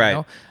mess,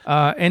 Right.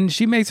 And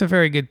she makes a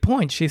very good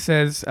point. She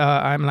says,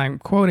 I'm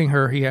quoting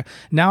her here,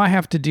 now I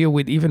have to deal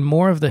with even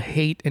more of the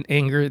hate and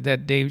anger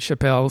that Dave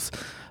Chappelle's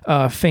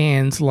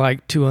fans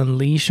like to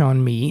unleash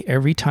on me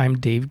every time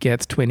Dave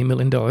gets $20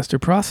 million to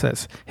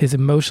process his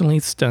emotionally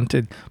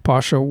stunted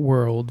partial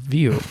world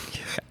view.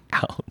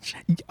 Ouch.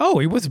 Oh,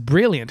 it was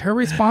brilliant. Her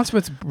response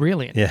was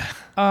brilliant.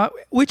 Yeah.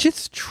 Which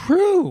is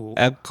true.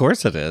 Of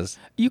course it is.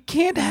 You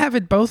can't have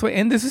it both ways.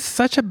 And this is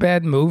such a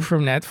bad move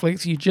from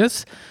Netflix. You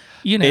just,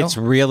 It's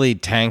really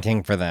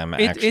tanking for them,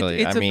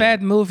 actually. It's a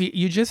bad movie.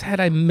 You just had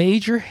a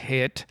major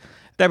hit.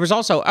 There was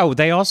also,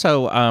 they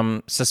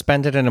also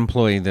suspended an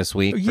employee this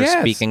week for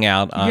speaking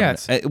out on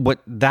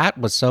that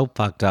was so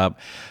fucked up.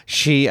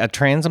 A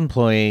trans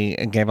employee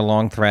gave a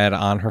long thread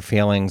on her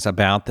feelings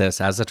about this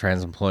as a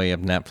trans employee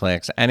of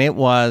Netflix, and it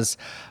was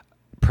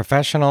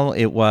professional.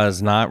 It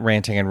was not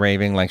ranting and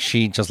raving. Like,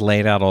 she just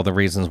laid out all the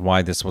reasons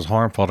why this was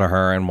harmful to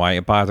her and why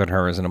it bothered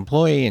her as an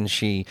employee, and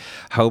she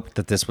hoped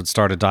that this would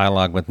start a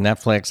dialogue with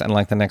Netflix, and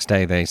like the next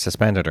day they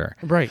suspended her.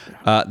 Right.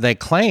 They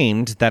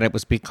claimed that it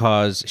was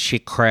because she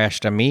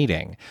crashed a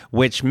meeting,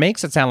 which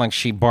makes it sound like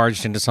she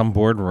barged into some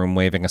boardroom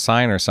waving a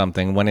sign or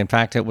something, when in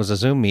fact it was a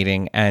Zoom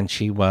meeting and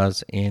she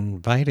was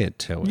invited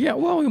to it. Yeah,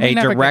 well, a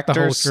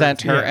director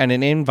sent her an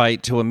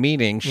invite to a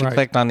meeting. She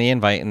clicked on the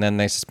invite, and then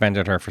they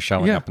suspended her for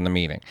showing up in the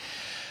meeting.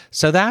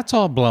 So that's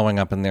all blowing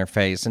up in their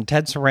face. And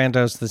Ted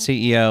Sarandos, the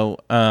CEO...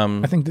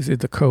 I think this is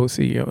the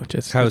co-CEO.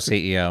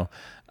 Co-CEO.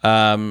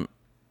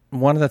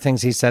 One of the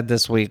things he said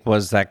this week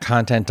was that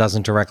content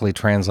doesn't directly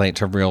translate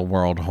to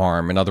real-world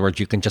harm. In other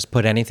words, you can just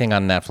put anything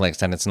on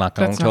Netflix and it's not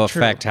going to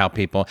affect how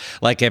people...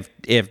 Like, if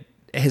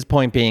his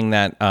point being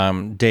that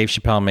Dave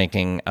Chappelle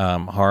making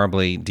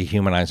horribly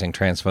dehumanizing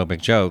transphobic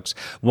jokes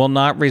will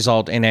not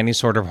result in any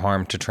sort of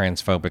harm to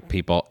transphobic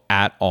people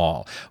at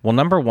all. Well,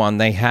 number one,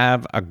 they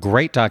have a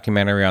great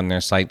documentary on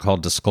their site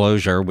called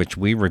Disclosure, which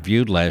we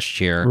reviewed last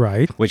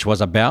year, which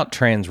was about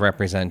trans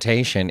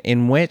representation,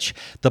 in which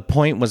the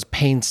point was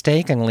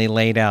painstakingly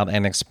laid out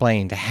and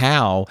explained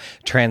how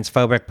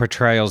transphobic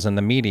portrayals in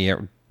the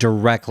media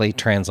directly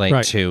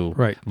translate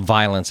to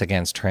violence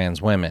against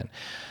trans women.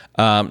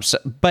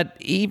 But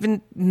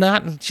even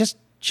not just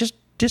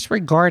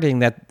disregarding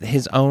that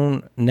his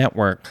own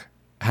network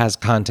has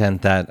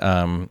content that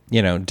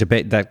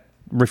debate that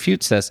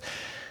refutes this.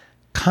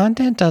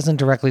 Content doesn't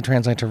directly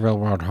translate to real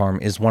world harm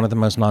is one of the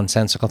most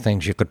nonsensical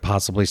things you could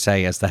possibly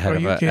say as the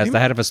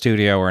head of a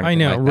studio or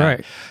anything like that.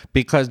 Right?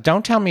 Because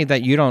don't tell me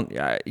that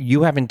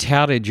you haven't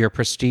touted your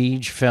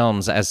prestige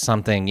films as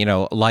something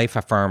life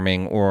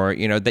affirming, or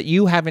that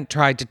you haven't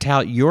tried to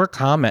tout your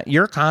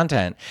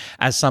content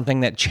as something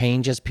that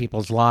changes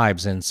people's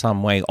lives in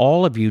some way.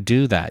 All of you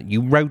do that.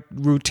 You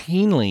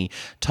routinely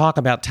talk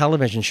about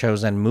television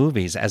shows and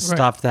movies as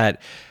stuff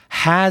that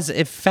has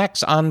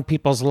effects on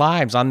people's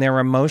lives, on their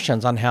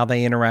emotions, on how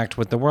they interact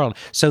with the world.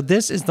 So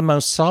this is the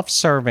most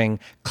self-serving,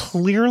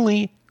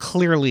 clearly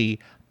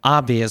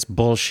obvious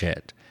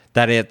bullshit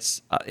that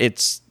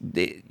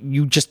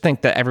you just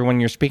think that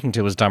everyone you're speaking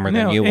to is dumber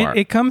than you are.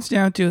 It comes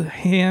down to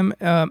him.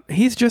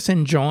 He's just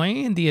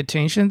enjoying the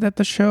attention that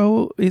the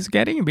show is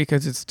getting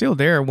because it's still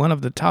there, one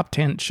of the top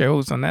 10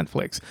 shows on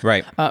Netflix.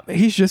 Right.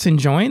 He's just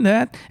enjoying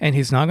that, and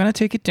he's not going to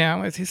take it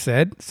down, as he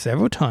said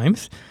several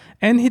times,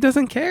 and he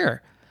doesn't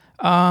care,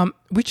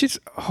 which is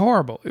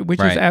horrible, which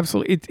is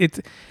absolutely... It's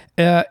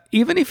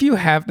even if you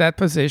have that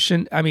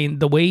position, I mean,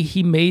 the way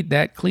he made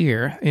that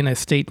clear in a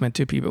statement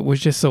to people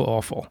was just so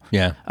awful.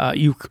 Yeah.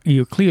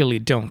 You clearly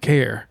don't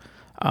care.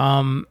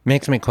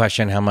 Makes me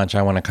question how much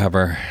I want to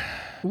cover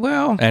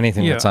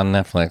anything that's on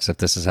Netflix if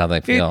this is how they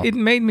feel. It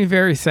made me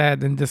very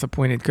sad and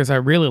disappointed because I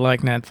really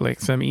like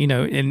Netflix. I mean,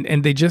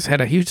 and they just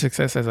had a huge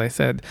success, as I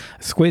said,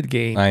 Squid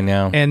Game. I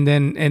know. And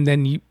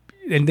then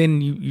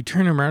you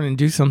turn around and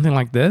do something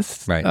like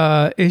this.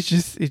 Right. It's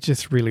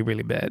just really,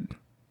 really bad.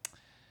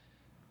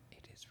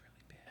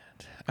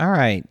 All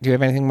right. Do you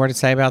have anything more to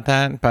say about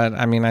that? But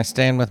I mean, I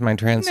stand with my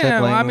trans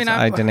siblings. I mean,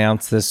 I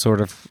denounce this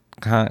sort of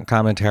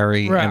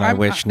commentary, and I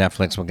wish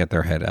Netflix will get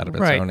their head out of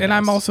its own. And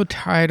I'm also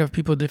tired of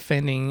people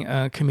defending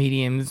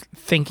comedians,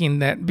 thinking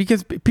that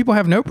because people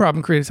have no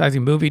problem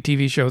criticizing movie,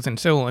 TV shows, and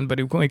so on. But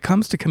when it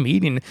comes to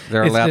comedian,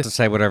 they're allowed to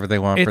say whatever they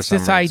want. For some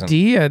reason. It's this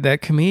idea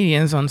that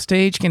comedians on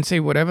stage can say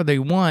whatever they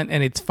want,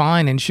 and it's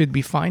fine and should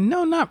be fine.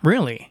 No, not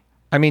really.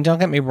 I mean, don't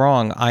get me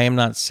wrong. I am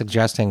not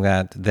suggesting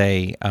that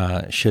they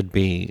should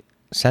be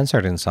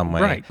censored in some way.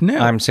 Right. No.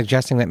 I'm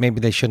suggesting that maybe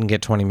they shouldn't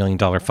get $20 million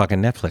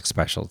fucking Netflix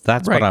specials.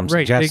 That's what I'm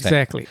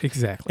suggesting.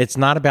 Exactly. It's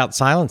not about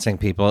silencing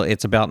people.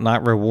 It's about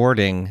not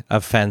rewarding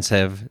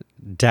offensive,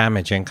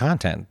 damaging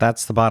content.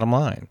 That's the bottom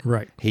line.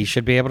 Right. He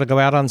should be able to go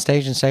out on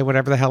stage and say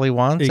whatever the hell he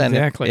wants.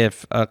 Exactly. And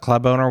if a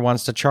club owner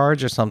wants to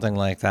charge or something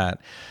like that.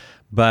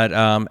 But,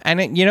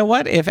 you know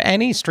what? If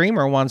any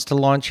streamer wants to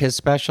launch his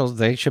specials,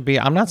 they should be,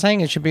 I'm not saying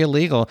it should be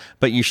illegal,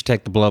 but you should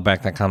take the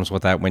blowback that comes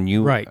with that when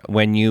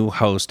you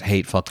host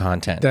hateful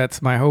content.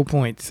 That's my whole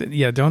point.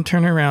 Yeah, don't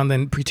turn around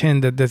and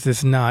pretend that this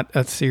is not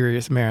a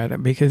serious matter,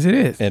 because it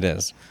is. It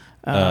is.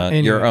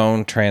 Anyway. Your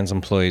own trans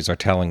employees are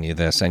telling you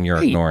this, and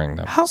you're ignoring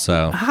them.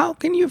 How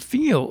can you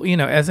feel,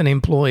 as an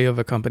employee of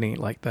a company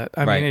like that?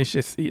 I mean, it's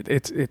just,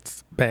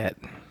 it's bad.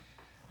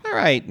 All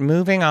right,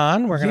 moving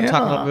on. We're going to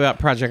talk a little bit about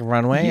Project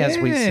Runway. As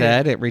we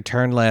said, it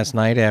returned last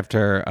night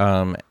after,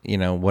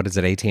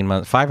 18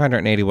 months?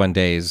 581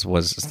 days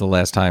was the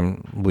last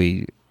time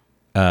we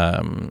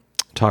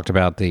talked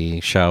about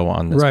the show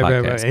on this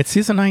podcast. Right. It's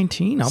season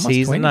 19, almost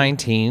Season 20.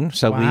 19,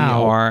 so we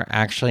are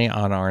actually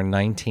on our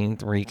 19th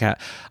recap.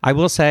 I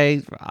will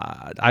say,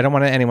 I don't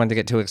want anyone to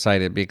get too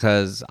excited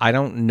because I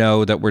don't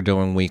know that we're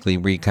doing weekly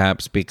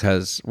recaps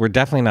because we're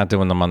definitely not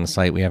doing them on the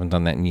site. We haven't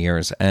done that in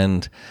years,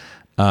 and...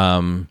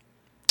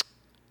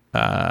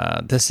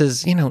 this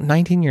is,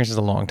 19 years is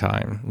a long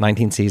time.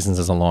 19 seasons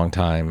is a long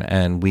time.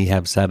 And we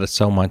have said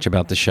so much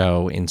about the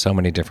show in so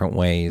many different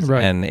ways.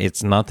 Right. And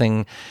it's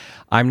nothing,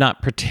 I'm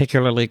not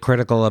particularly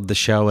critical of the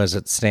show as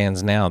it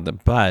stands now,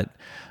 but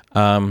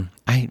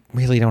I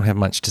really don't have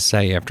much to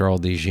say after all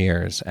these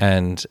years.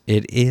 And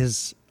it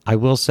is, I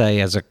will say,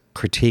 as a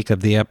critique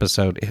of the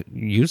episode,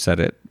 you said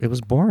it was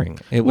boring.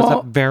 It was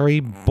a very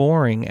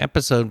boring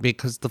episode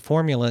because the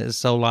formula is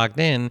so locked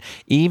in,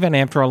 even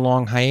after a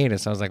long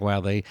hiatus. I was like,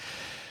 wow, they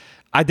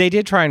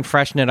did try and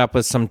freshen it up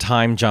with some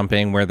time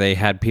jumping where they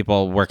had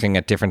people working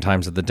at different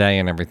times of the day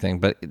and everything,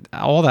 but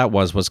all that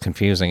was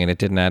confusing and it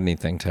didn't add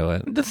anything to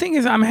it. The thing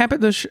is, I'm happy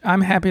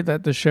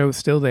that the show's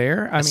still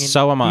there. I mean,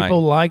 so am I.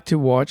 People like to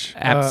watch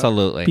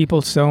absolutely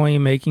people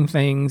sewing, making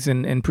things,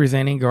 and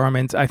presenting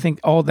garments. I think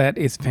all that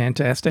is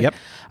fantastic. Yep.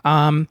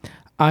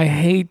 I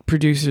hate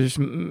producers'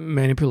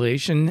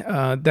 manipulation.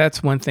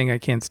 That's one thing I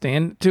can't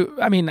stand.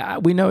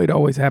 We know it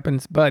always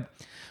happens, but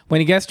when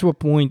it gets to a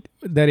point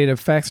that it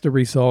affects the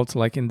results,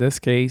 like in this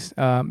case,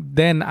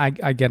 then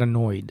I get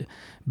annoyed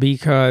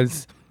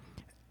because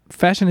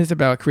fashion is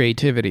about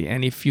creativity.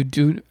 And if you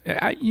do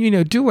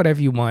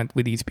whatever you want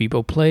with these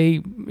people, play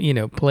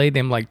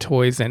them like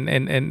toys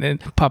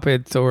and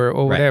puppets or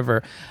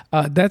whatever.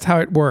 That's how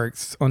it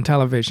works on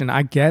television.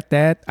 I get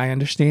that. I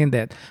understand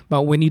that.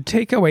 But when you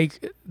take away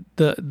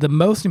the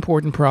most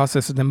important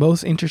process, the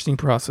most interesting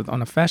process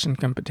on a fashion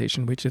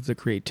competition, which is the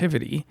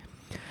creativity,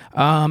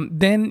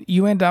 then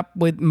you end up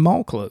with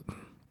mall clothes,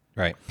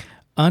 right?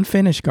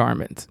 Unfinished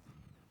garments,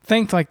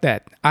 things like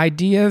that.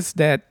 Ideas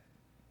that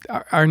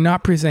are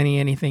not presenting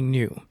anything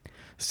new.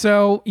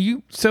 So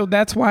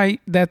that's why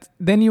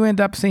then you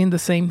end up saying the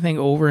same thing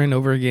over and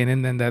over again,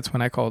 and then that's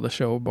when I call the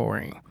show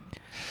boring.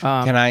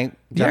 Can I?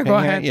 Go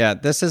ahead. Yeah,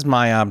 this is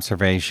my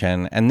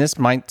observation, and this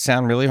might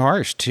sound really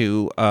harsh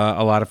to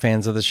a lot of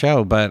fans of the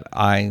show, but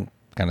I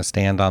going to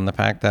stand on the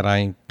fact that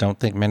I don't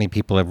think many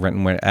people have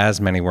written as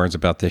many words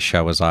about this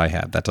show as I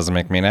have. That doesn't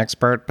make me an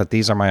expert, but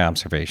these are my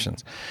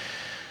observations.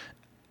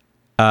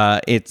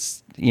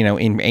 It's,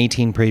 in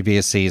 18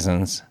 previous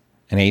seasons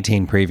and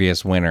 18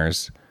 previous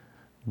winners,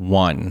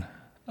 one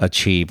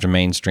achieved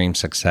mainstream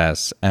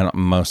success, and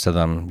most of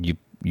them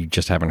you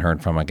just haven't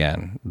heard from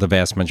again. The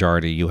vast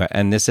majority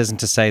and this isn't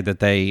to say that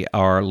they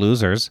are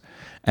losers,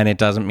 and it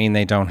doesn't mean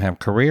they don't have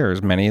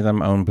careers. Many of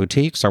them own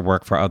boutiques or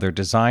work for other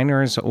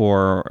designers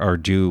or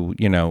do,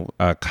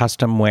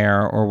 custom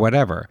wear or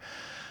whatever.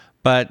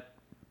 But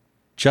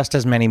just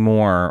as many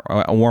more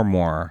or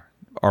more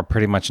are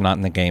pretty much not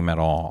in the game at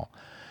all.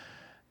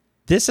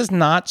 This is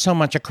not so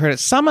much a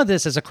some of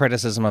this is a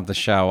criticism of the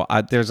show.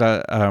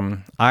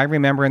 I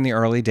remember in the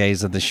early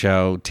days of the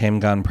show, Tim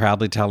Gunn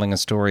proudly telling a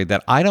story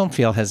that I don't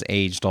feel has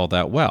aged all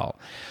that well,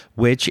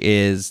 which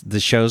is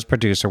the show's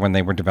producer, when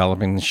they were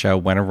developing the show,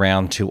 went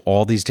around to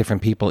all these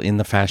different people in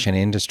the fashion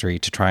industry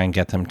to try and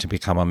get them to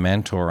become a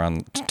mentor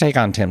to take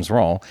on Tim's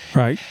role.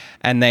 Right.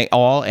 And they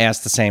all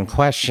asked the same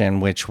question,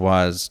 which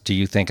was, do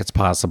you think it's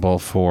possible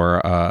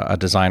for a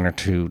designer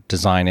to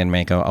design and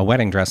make a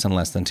wedding dress in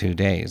less than 2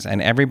 days?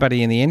 And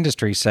everybody in the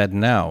industry said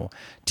no.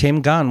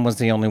 Tim Gunn was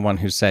the only one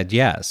who said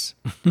yes.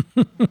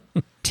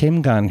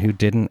 Tim Gunn, who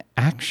didn't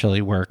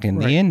actually work in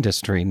the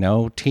industry.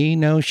 No tea,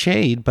 no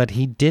shade, but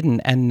he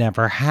didn't and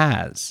never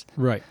has.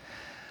 Right.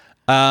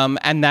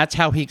 And that's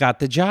how he got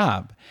the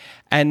job.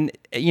 And,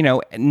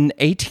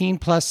 18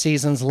 plus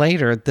seasons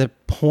later, the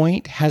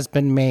point has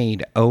been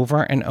made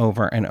over and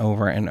over and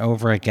over and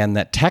over again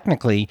that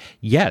technically,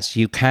 yes,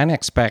 you can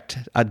expect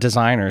a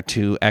designer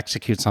to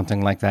execute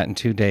something like that in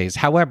 2 days.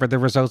 However, the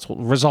results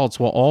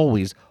will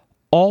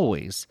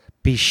always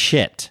be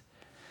shit.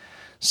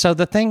 So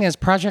the thing is,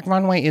 Project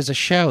Runway is a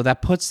show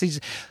that puts these...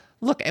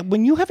 Look,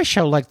 when you have a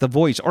show like The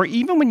Voice, or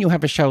even when you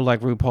have a show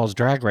like RuPaul's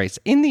Drag Race,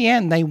 in the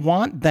end, they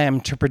want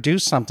them to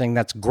produce something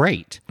that's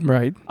great.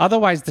 Right.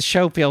 Otherwise, the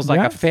show feels like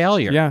a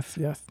failure.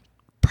 Yes.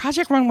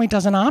 Project Runway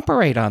doesn't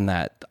operate on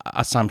that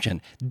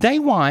assumption. They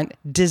want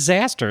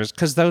disasters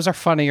because those are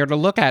funnier to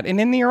look at. And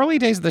in the early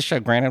days of the show,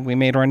 granted, we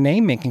made our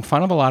name making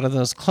fun of a lot of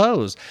those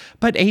clothes.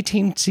 But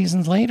 18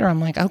 seasons later, I'm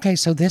like, okay,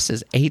 so this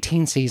is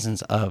 18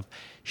 seasons of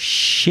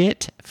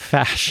shit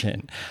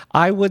fashion.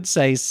 I would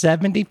say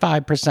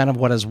 75% of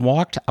what has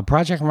walked a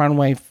Project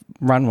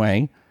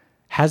Runway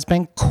has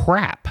been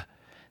crap.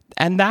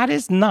 And that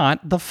is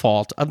not the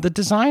fault of the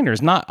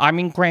designers.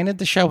 Granted,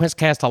 the show has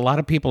cast a lot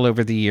of people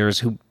over the years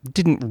who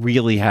didn't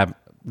really have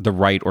the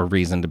right or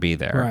reason to be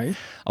there. Right.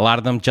 A lot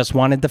of them just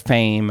wanted the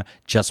fame,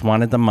 just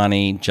wanted the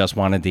money, just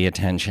wanted the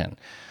attention.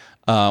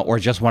 Or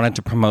just wanted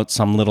to promote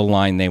some little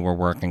line they were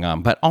working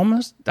on. But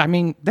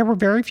there were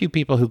very few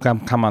people who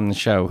come on the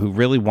show who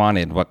really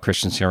wanted what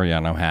Christian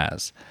Siriano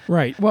has.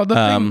 Right. Well,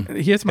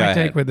 here's my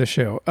take with the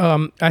show.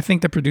 I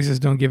think the producers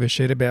don't give a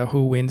shit about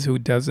who wins, who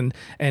doesn't,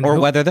 or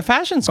whether the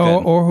fashion's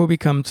good. Or who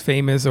becomes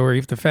famous, or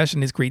if the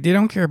fashion is great. They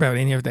don't care about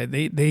any of that.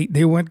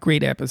 They want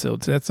great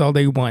episodes. That's all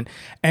they want.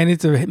 And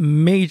it's a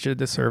major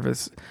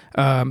disservice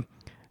to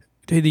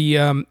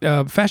the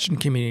fashion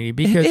community.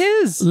 Because, it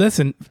is.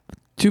 Listen...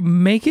 To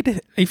make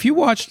it, if you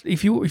want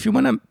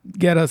to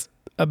get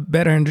a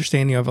better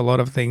understanding of a lot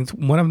of things,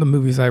 one of the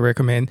movies I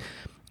recommend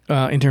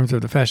in terms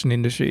of the fashion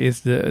industry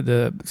is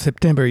the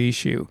September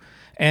issue,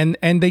 and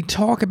they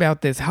talk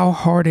about this, how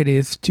hard it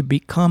is to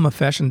become a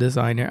fashion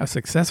designer, a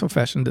successful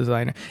fashion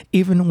designer,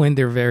 even when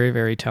they're very,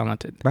 very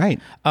talented. Right.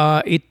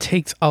 It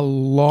takes a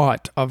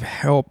lot of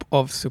help,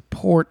 of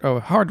support,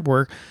 of hard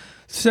work.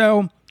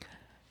 So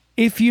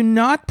if you're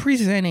not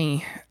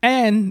presenting,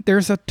 and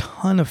there's a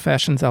ton of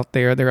fashions out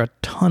there, there are a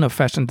ton of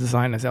fashion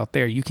designers out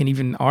there. You can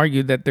even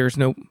argue that there's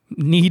no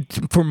need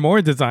for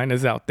more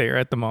designers out there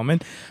at the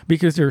moment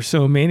because there are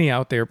so many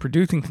out there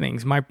producing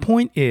things. My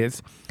point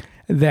is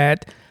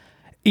that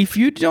if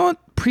you don't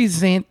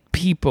present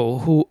people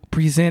who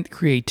present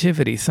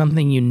creativity,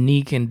 something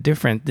unique and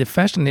different, the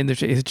fashion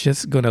industry is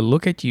just going to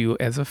look at you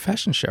as a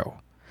fashion show.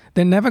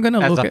 They're never going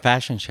to look at at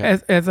fashion show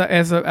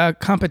as a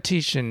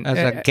competition, as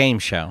a game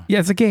show. Yeah,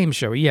 as a game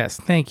show. Yes,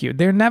 thank you.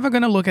 They're never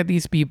going to look at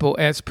these people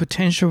as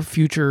potential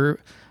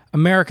future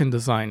American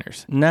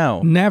designers.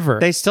 No, never.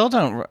 They still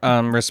don't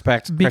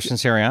respect Christian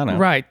Siriano,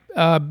 right?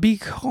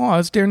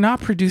 Because they're not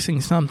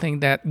producing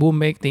something that will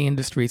make the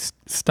industry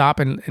stop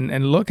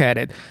and look at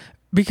it.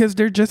 Because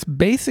they're just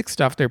basic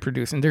stuff they're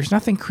producing. There's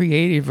nothing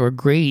creative or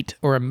great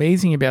or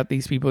amazing about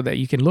these people that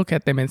you can look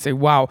at them and say,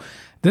 wow,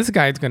 this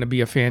guy's going to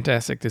be a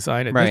fantastic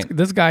designer. Right.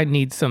 This guy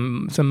needs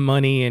some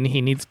money and he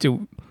needs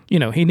to,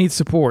 he needs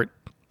support.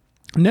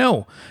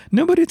 No,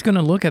 nobody's going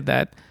to look at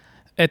that,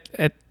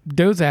 at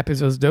those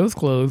episodes, those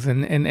clothes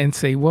and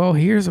say, well,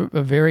 here's a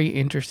very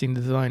interesting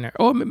designer.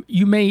 Oh,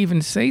 you may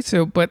even say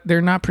so, but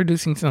they're not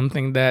producing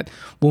something that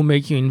will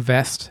make you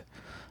invest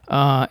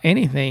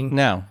anything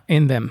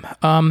in them.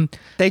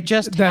 They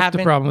just that's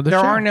the problem with the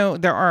show.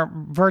 There are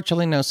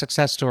virtually no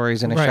success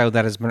stories in a show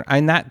that has been,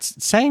 and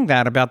that's saying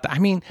that about there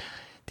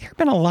have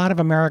been a lot of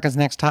America's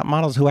Next Top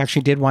Models who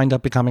actually did wind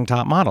up becoming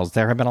top models.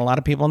 There have been a lot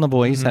of people in The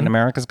Voice and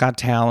America's Got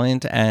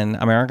Talent and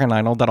American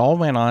Idol that all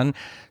went on,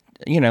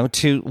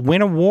 to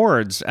win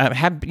awards,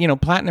 have,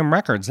 platinum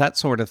records, that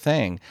sort of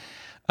thing.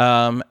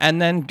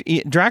 And then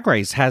Drag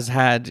Race has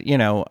had,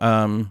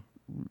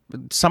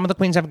 some of the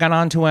queens have gone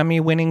on to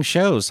Emmy-winning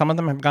shows. Some of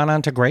them have gone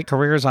on to great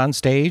careers on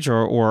stage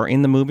or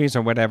in the movies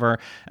or whatever.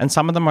 And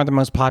some of them are the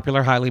most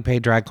popular, highly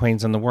paid drag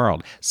queens in the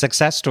world.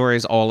 Success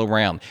stories all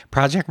around.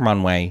 Project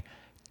Runway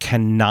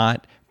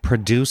cannot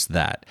produce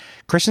that.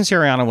 Christian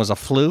Siriano was a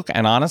fluke.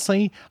 And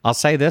honestly, I'll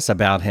say this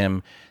about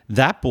him.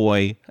 That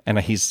boy, and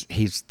he's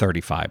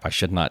 35, I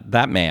should not,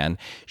 that man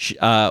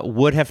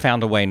would have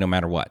found a way no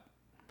matter what.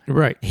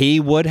 Right.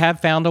 He would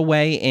have found a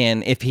way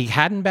in. If he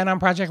hadn't been on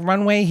Project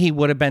Runway, he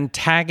would have been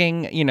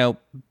tagging,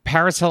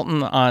 Paris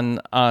Hilton on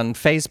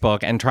Facebook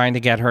and trying to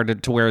get her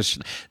to wear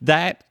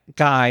that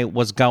guy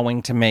was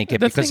going to make it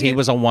because he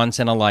was a once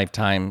in a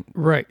lifetime.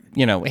 Right.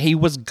 He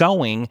was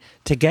going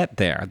to get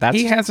there.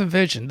 He has a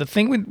vision. The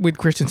thing with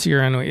Christian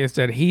Siriano is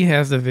that he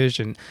has a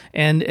vision,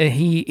 and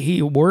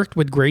he worked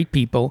with great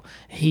people.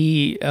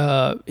 He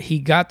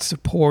got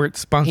support,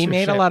 sponsorship. He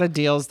made a lot of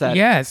deals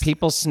that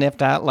people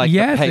sniffed at, like the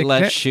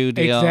Payless shoe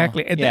deal.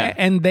 Exactly.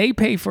 And they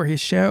pay for his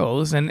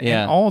shows and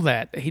all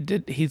that.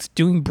 He's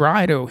doing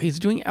Bridal. He's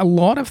doing a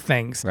lot of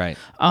things. Right.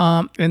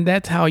 And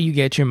that's how you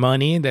get your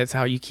money. That's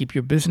how you keep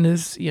your business,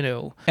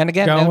 and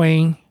again,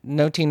 going.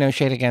 No tea, no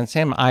shade against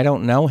him. I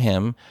don't know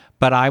him,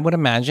 but I would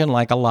imagine,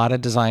 like a lot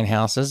of design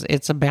houses,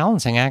 it's a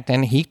balancing act,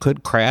 and he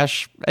could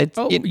crash.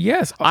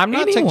 Yes. I'm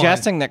not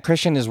suggesting that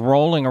Christian is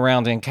rolling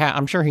around in cash.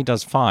 I'm sure he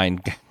does fine,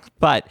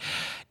 but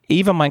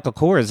even Michael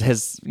Kors,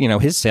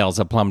 his sales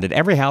have plummeted.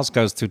 Every house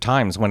goes through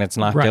times when it's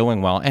not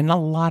doing well, and a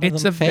lot of them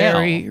fail. It's a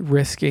very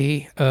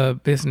risky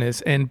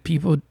business, and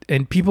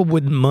people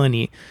with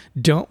money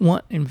don't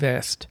want to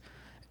invest,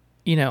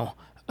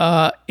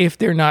 if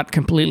they're not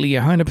completely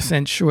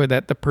 100% sure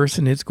that the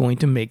person is going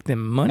to make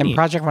them money. And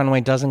Project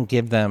Runway doesn't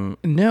give them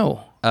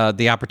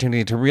the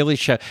opportunity to really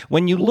show.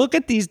 When you look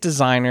at these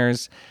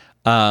designers,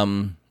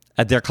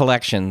 at their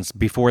collections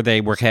before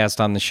they were cast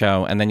on the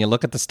show, and then you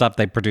look at the stuff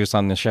they produce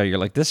on the show, you're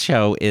like, this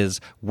show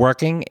is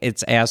working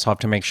its ass off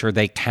to make sure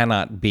they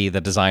cannot be the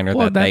designer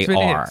that they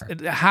are.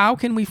 How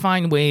can we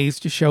find ways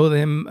to show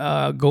them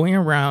going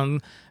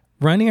around,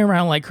 running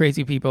around like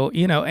crazy people,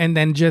 and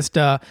then just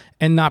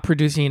and not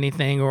producing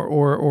anything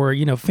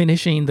or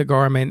finishing the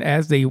garment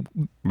as they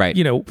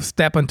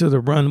step onto the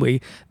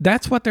runway?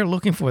 That's what they're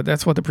looking for.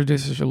 That's what the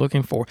producers are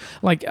looking for.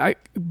 Like,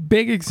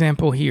 big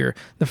example here.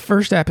 The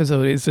first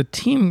episode is a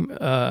team.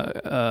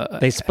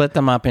 They split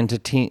them up into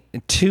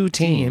two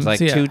teams, like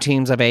 2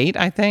 teams of 8,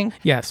 I think.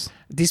 Yes.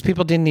 These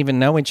people didn't even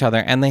know each other,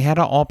 and they had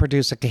to all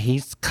produce a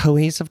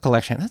cohesive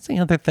collection. That's the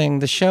other thing.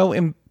 The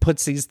show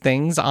puts these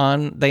things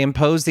on. They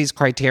impose these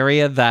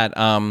criteria that,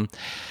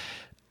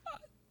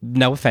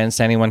 no offense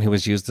to anyone who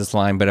has used this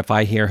line, but if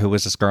I hear who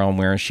is this girl and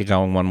where is she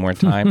going one more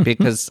time,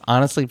 because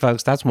honestly,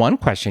 folks, that's one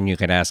question you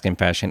could ask in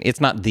fashion. It's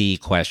not the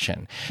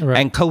question. Right.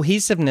 And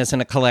cohesiveness in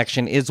a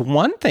collection is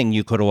one thing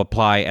you could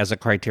apply as a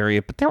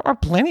criteria, but there are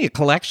plenty of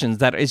collections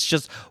that it's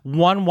just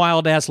one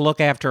wild ass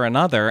look after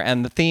another,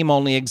 and the theme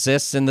only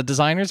exists in the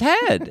designer's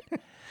head.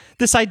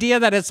 This idea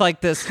that it's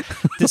like this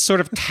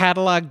sort of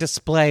catalog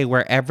display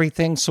where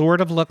everything sort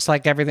of looks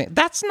like everything.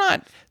 That's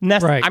not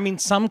necessary. Right. I mean,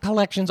 some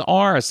collections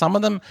are. Some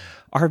of them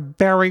are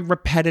very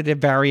repetitive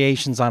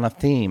variations on a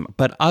theme,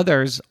 but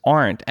others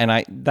aren't.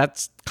 And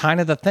that's kind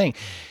of the thing.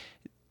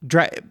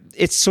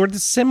 It's sort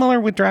of similar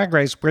with Drag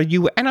Race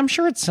and I'm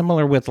sure it's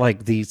similar with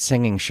like the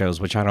singing shows,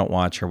 which I don't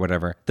watch or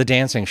whatever, the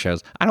dancing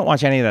shows. I don't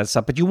watch any of that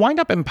stuff, but you wind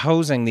up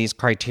imposing these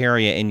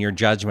criteria in your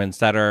judgments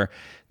that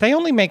they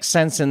only make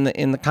sense in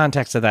the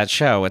context of that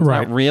show. It's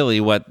not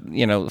really what,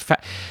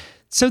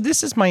 so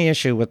this is my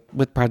issue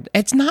with Project.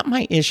 It's not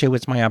my issue.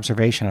 It's my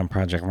observation on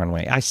Project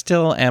Runway. I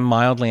still am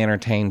mildly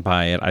entertained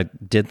by it. I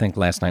did think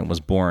last night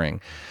was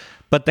boring.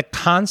 But the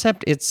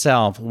concept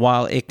itself,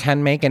 while it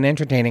can make an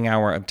entertaining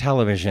hour of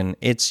television,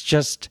 it's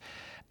just,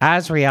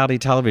 as reality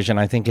television,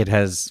 I think it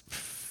has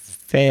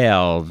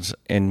failed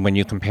when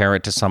you compare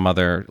it to some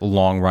other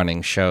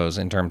long-running shows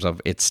in terms of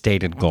its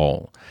stated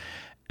goal.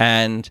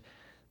 And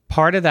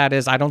part of that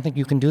is I don't think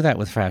you can do that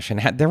with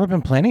fashion. There have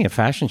been plenty of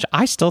fashion shows.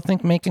 I still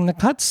think Making the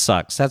Cut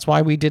sucks. That's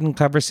why we didn't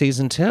cover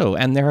season 2.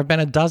 And there have been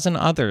a dozen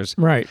others.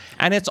 Right.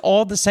 And it's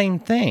all the same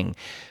thing.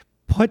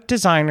 Put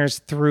designers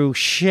through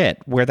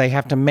shit where they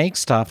have to make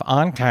stuff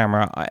on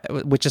camera,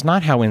 which is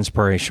not how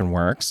inspiration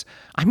works.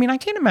 I mean, I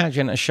can't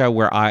imagine a show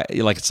where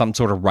like some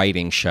sort of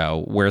writing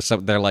show where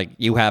they're like,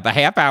 you have a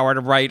half hour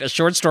to write a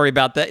short story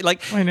about that.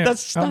 Like, I know.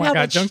 That's oh my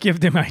God, don't give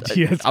them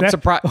ideas. I'm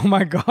surprised. Oh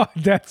my God,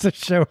 that's a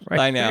show right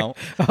I know.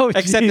 There. Oh,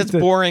 except Jesus. It's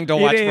boring to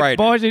watch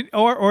writing.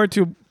 Or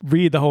to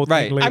read the whole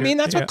thing later. I mean,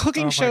 that's what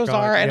cooking shows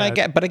are, and I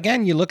get. But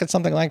again, you look at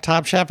something like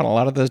Top Chef, and a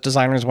lot of those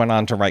designers went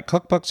on to write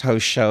cookbooks,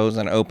 host shows,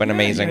 and open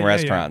amazing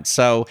restaurants.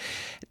 So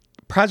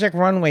Project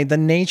Runway, the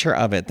nature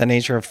of it, the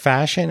nature of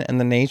fashion and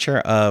the nature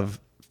of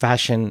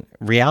fashion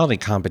reality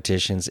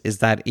competitions is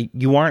that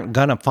you aren't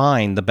going to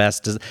find the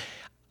best.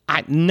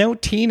 No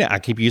tea, I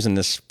keep using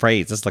this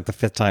phrase. This is like the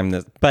 5th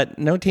time. But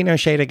no tea, no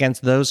shade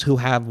against those who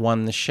have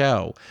won the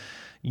show.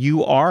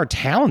 You are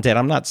talented.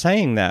 I'm not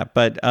saying that.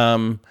 But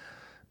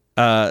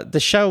the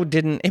show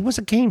didn't. It was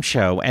a game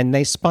show, and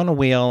they spun a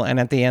wheel, and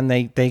at the end,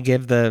 they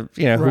give the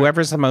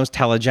whoever's the most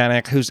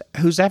telegenic,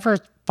 whose ever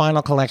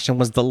final collection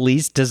was the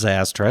least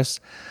disastrous.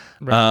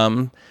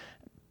 Right.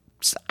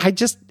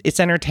 It's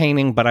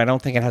entertaining, but I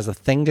don't think it has a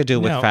thing to do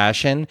with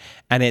fashion,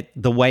 and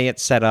the way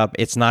it's set up,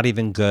 it's not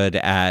even good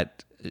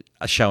at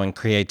showing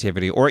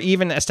creativity or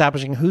even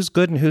establishing who's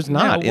good and who's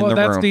not in the room.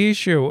 Well, that's the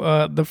issue.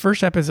 The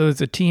first episode is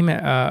a team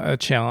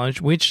challenge,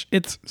 which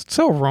it's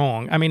so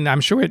wrong. I mean, I'm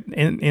sure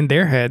in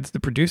their heads, the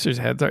producers'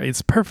 heads,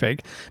 it's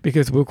perfect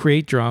because we'll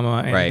create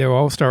drama and they'll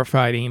all start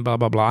fighting, blah,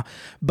 blah, blah.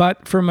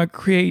 But from a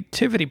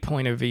creativity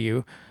point of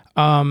view,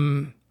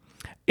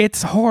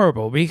 it's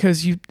horrible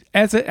because you,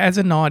 as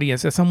an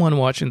audience, as someone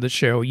watching the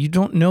show, you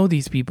don't know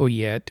these people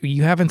yet.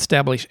 You haven't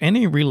established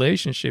any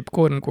relationship,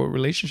 quote unquote,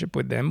 relationship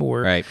with them,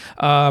 or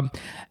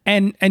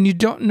and you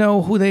don't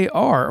know who they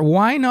are.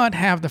 Why not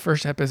have the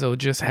first episode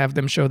just have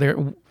them show their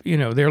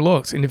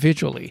looks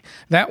individually?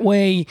 That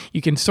way,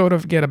 you can sort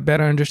of get a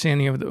better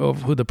understanding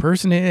of who the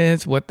person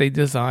is, what they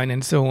design,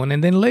 and so on.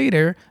 And then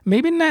later,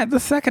 maybe not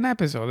the second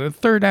episode, the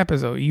third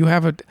episode, you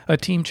have a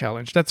team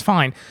challenge. That's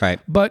fine, right?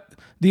 But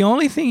the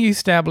only thing you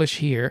establish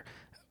here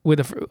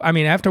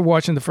after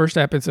watching the first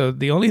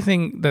episode, the only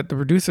thing that the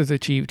producers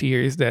achieved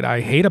here is that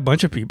I hate a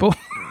bunch of people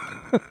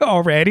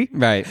already.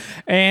 Right.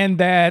 And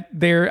that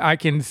I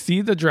can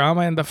see the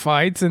drama and the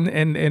fights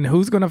and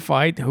who's going to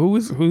fight,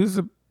 who's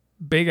a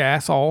big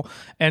asshole.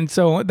 And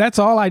so that's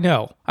all I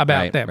know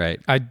about them. Right.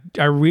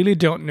 I really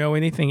don't know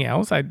anything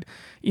else.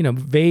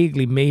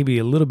 Vaguely, maybe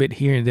a little bit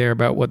here and there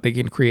about what they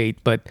can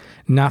create, but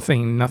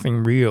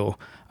nothing real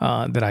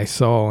that I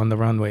saw on the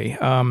runway.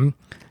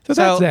 So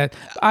that's that.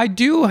 I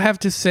do have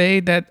to say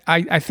that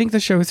I think the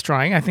show is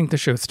trying. I think the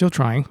show is still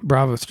trying.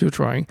 Bravo's still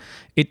trying.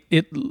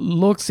 It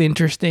looks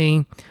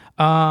interesting.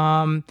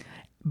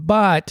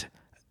 But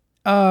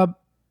and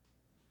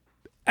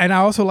I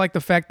also like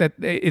the fact that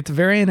it's a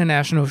very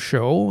international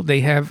show.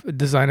 They have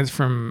designers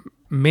from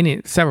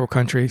several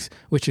countries,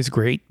 which is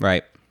great.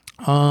 Right.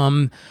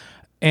 And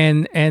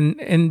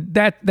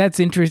that's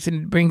interesting.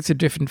 It brings a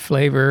different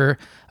flavor.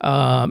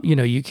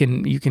 You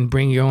can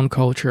bring your own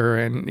culture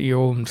and your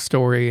own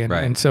story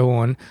and so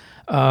on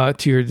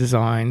to your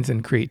designs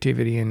and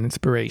creativity and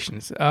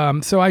inspirations.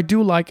 So I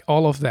do like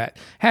all of that.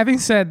 Having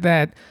said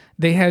that,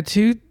 they had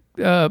two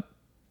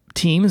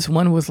teams.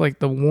 One was like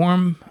the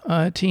warm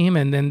team,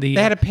 and then they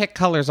had to pick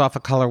colors off a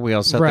color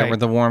wheel. So there were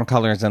the warm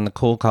colors and the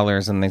cool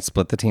colors, and they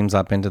split the teams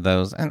up into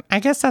those. And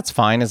I guess that's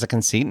fine as a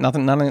conceit.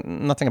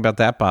 Nothing about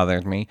that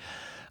bothered me.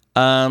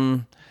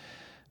 And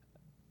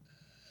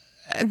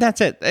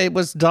that's it. It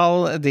was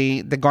dull.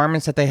 The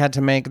garments that they had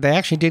to make, they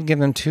actually did give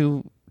them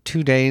two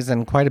days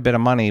and quite a bit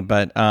of money,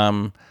 but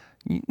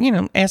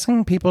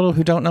asking people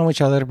who don't know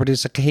each other to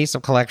produce a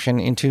cohesive collection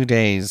in 2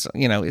 days,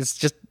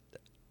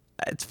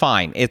 it's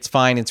fine. It's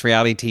fine. It's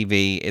reality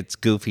TV. It's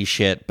goofy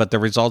shit, but the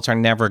results are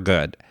never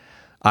good.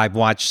 I've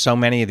watched so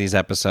many of these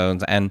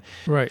episodes, and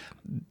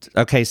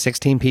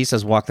 16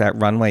 pieces walked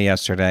that runway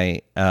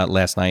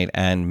last night,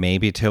 and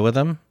maybe 2 of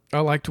them. I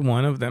liked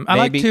one of them. Maybe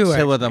I liked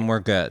 2 of them were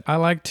good. I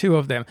liked 2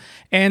 of them.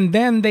 And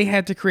then they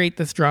had to create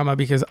this drama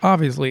because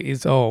obviously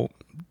it's all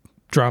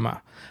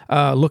drama,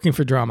 looking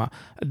for drama.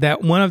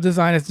 That one of the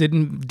designers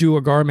didn't do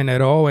a garment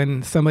at all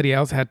and somebody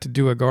else had to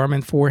do a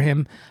garment for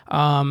him.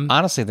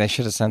 Honestly, they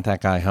should have sent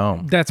that guy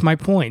home. That's my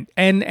point.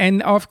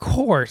 And of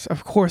course,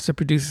 the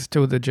producers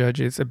told the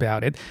judges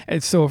about it.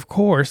 And so, of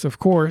course,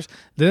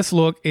 this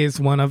look is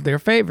one of their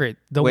favorite.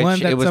 The one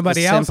that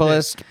somebody else did. It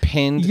was the simplest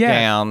pinned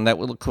gown that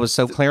was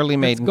so clearly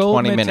made in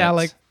 20 minutes.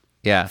 Metallic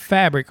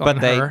fabric on her.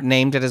 But they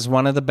named it as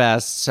one of the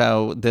best,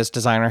 so this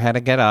designer had to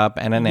get up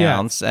and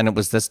announce, and it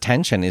was this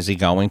tension. Is he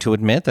going to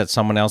admit that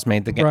someone else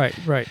made the gown?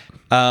 Right.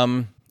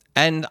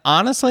 And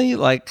honestly,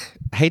 I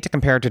hate to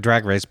compare it to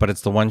Drag Race, but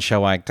it's the one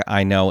show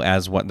I know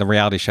the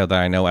reality show that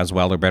I know as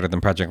well or better than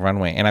Project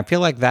Runway. And I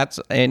feel like that's,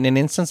 in an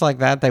instance like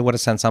that, they would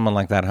have sent someone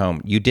like that home.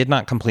 You did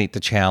not complete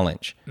the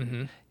challenge.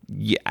 Mm-hmm.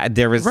 Yeah,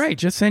 there is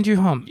just send you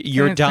home.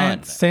 You're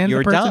done. Send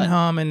the person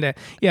home, and the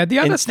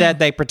other instead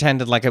they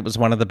pretended like it was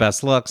one of the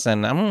best looks,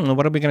 and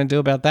what are we going to do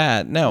about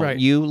that? No,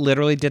 you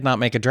literally did not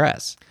make a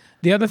dress.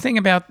 The other thing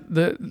about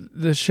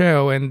the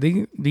show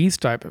and these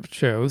type of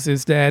shows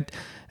is that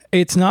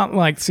it's not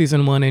like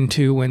season 1 and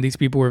 2 when these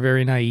people were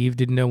very naive,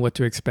 didn't know what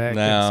to expect,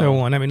 and so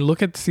on. I mean,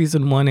 look at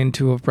season 1 and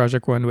 2 of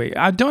Project Runway.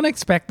 I don't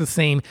expect the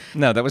same.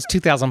 No, that was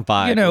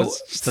 2005. It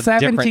was just a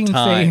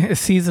 17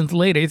 seasons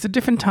later. It's a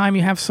different time.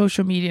 You have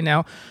social media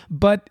now.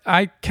 But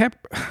I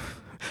kept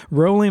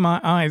rolling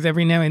my eyes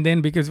every now and then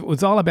because it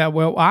was all about,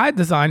 well, I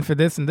designed for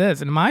this and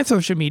this and my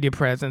social media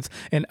presence.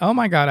 And oh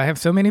my God, I have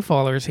so many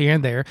followers here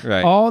and there.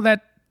 Right. All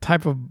that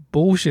type of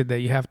bullshit that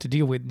you have to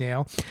deal with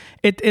now.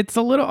 It's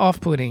a little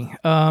off-putting,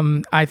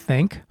 I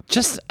think.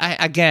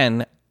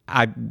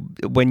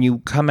 When you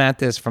come at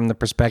this from the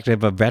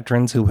perspective of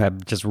veterans who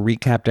have just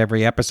recapped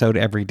every episode,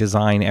 every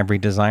design, every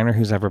designer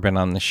who's ever been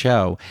on the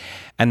show,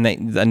 and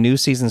the new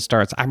season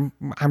starts, I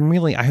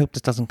hope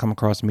this doesn't come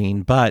across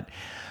mean, but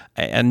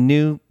a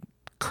new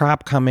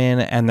crop come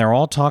in and they're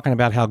all talking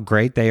about how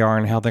great they are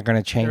and how they're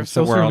going to change Their the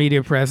social world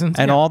media presence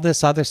and yeah. all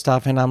this other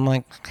stuff. And I'm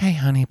like, okay,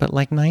 honey, but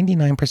like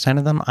 99%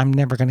 of them, I'm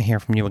never going to hear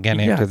from you again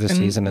after the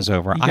season is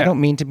over. I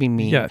don't mean to be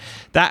mean.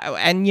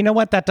 And you know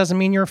what? That doesn't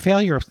mean you're a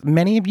failure.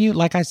 Many of you,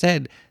 like I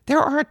said, there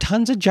are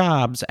tons of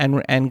jobs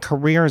and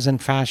careers in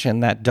fashion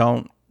that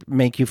don't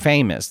make you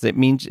famous. That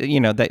means,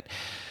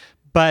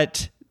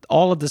 but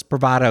all of this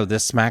bravado,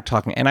 this smack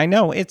talking, and I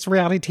know it's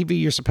reality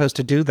TV, you're supposed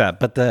to do that,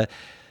 but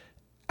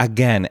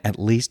again, at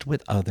least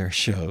with other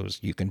shows,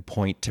 you can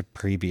point to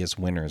previous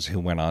winners who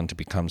went on to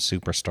become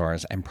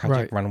superstars, and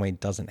Project Runway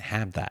doesn't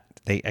have that.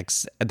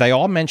 They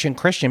all mention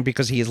Christian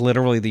because he is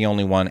literally the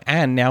only one,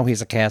 and now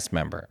he's a cast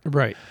member.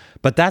 Right.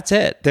 But that's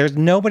it. There's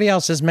nobody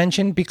else is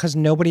mentioned because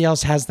nobody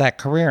else has that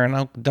career.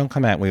 And don't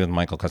come at me with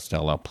Michael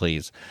Costello,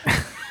 please.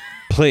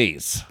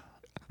 Please.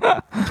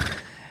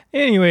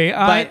 Anyway,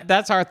 but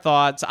that's our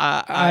thoughts.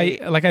 I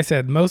like I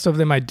said, most of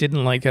them I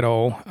didn't like at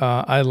all.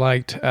 I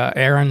liked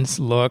Aaron's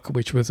look,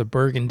 which was a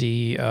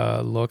burgundy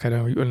look. I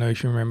don't know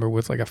if you remember,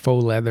 with like a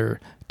faux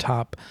leather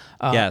top.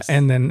 Yes,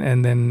 and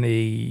then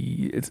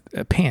the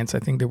pants. I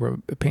think they were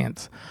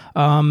pants.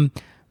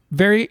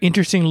 Very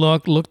interesting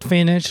look. Looked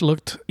finished.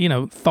 Looked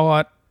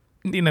thought.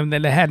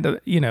 That it had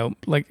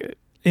like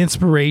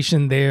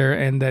inspiration there,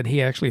 and that he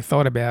actually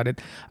thought about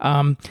it.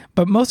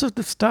 But most of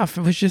the stuff,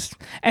 it was just,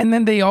 and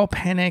then they all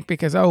panic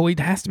because, it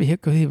has to be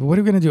Hip Khalifa. What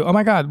are we going to do? Oh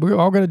my God, we're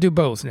all going to do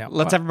bows now.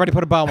 Let's everybody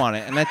put a bow on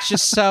it. And that's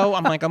just so,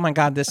 I'm like, oh my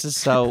God, this is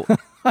so,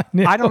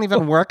 I don't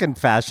even work in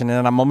fashion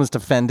and I'm almost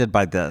offended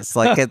by this.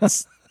 Like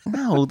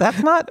no, that's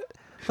not,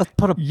 let's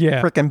put a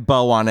freaking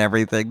bow on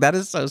everything. That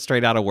is so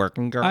straight out of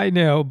Working Girl. I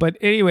know, but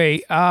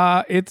anyway,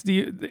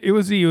 it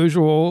was the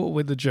usual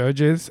with the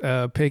judges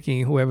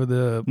picking whoever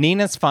the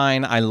Nina's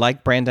fine. I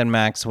like Brandon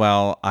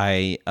Maxwell.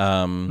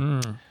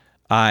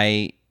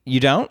 You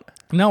don't?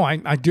 No,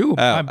 I do.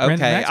 Okay,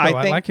 Maxwell,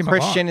 I think like him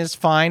Christian is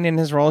fine in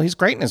his role. He's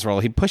great in his role.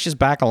 He pushes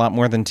back a lot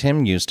more than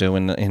Tim used to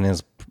in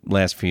his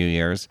last few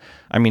years.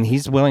 I mean,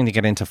 he's willing to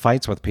get into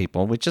fights with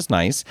people, which is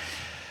nice.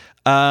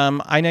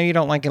 I know you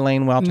don't like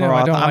Elaine Welteroth. No,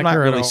 I don't I'm like not her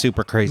really at all.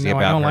 super crazy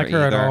about her. I don't like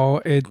her either. at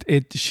all.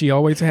 She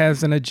always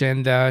has an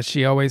agenda.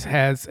 She always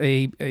has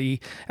a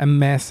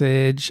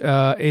message.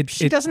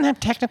 She doesn't have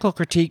technical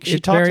critique. She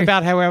talks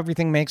about how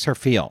everything makes her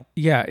feel.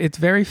 Yeah, it's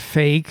very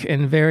fake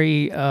and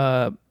very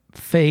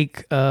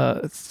fake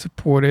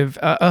supportive.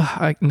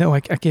 I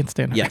can't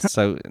stand her. Yes,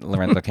 so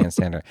Lorenzo can't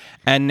stand her.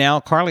 And now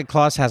Carly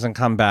Kloss hasn't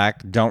come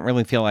back. Don't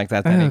really feel like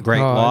that's any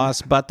great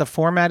loss, but the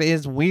format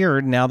is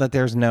weird now that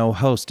there's no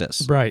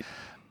hostess. Right.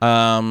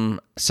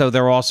 So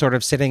they're all sort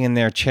of sitting in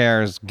their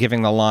chairs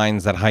giving the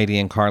lines that Heidi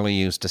and Carly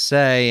used to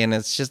say, and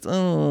it's just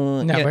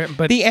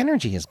but the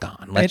energy is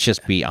gone. Let's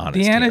just be honest.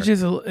 The energy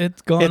is gone.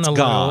 It's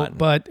gone. Little,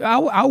 but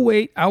I'll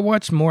wait. I'll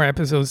watch more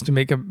episodes to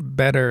make a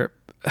better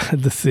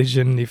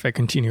decision if I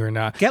continue or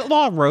not. Get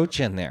Law Roach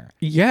in there.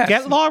 Yes.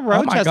 Get Law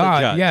Roach as a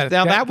judge. Yes.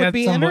 Now that would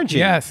be energy.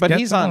 Yes. But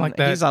he's on like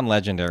that. He's on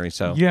Legendary,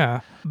 so yeah.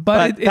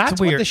 But that's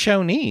it's weird. what the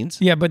show needs.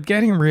 Yeah, but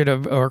getting rid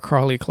of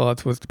Carly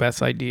Kloss was the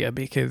best idea,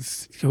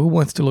 because who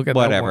wants to look at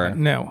that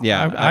woman? No.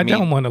 Yeah. I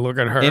don't want to look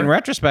at her. In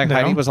retrospect,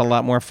 Heidi was a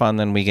lot more fun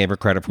than we gave her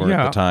credit for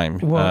at the time.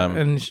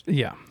 Well,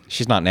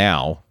 she's not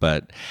now,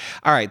 but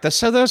all right.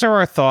 So those are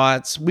our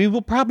thoughts. We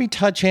will probably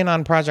touch in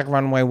on Project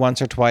Runway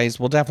once or twice.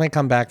 We'll definitely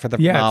come back for the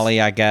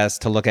finale, I guess,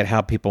 to look at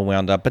how people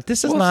wound up. But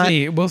this is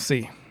We'll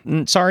see.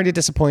 Sorry to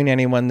disappoint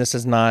anyone. This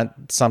is not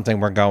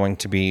something we're going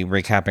to be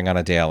recapping on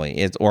a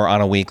daily or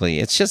on a weekly.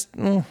 It's just,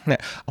 oh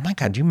my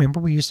God, do you remember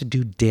we used to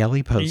do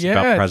daily posts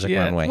about Project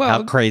Runway? Well,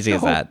 how crazy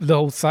is that? The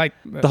whole site.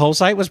 The whole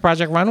site was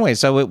Project Runway.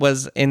 So it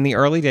was, in the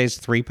early days,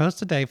 3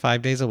 posts a day,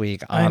 5 days a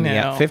week, on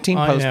the 15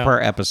 posts per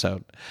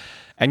episode.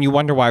 And you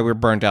wonder why we're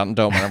burnt out and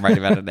don't want to write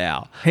about it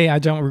now. Hey, I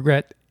don't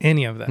regret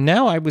any of that.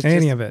 No, I was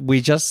any of it. We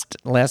just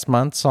last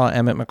month saw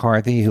Emmett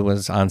McCarthy, who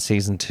was on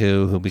season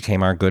 2, who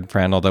became our good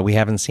friend, although we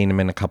haven't seen him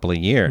in a couple of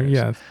years.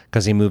 Yes.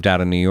 Because he moved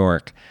out of New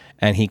York.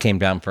 And he came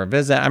down for a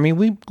visit. I mean,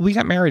 we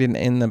got married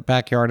in the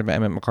backyard of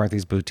Emmett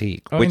McCarthy's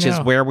boutique, which is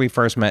where we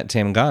first met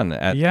Tim Gunn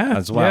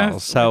as well.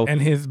 Yes. So,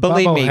 and his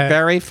believe me,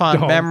 very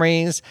fond dog.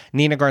 Memories.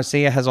 Nina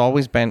Garcia has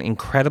always been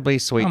incredibly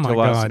sweet to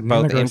us,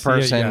 both in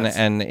person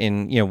and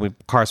in, we've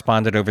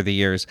corresponded over the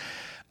years.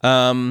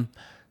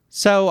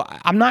 So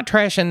I'm not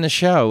trashing the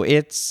show.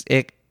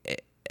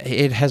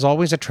 It has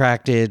always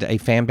attracted a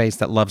fan base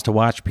that loves to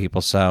watch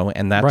people,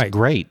 and that's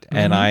great. Mm-hmm.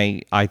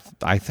 And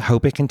I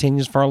hope it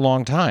continues for a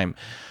long time.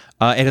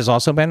 It has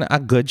also been a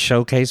good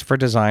showcase for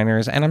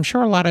designers, and I'm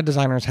sure a lot of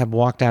designers have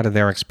walked out of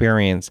their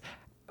experience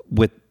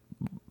with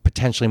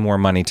potentially more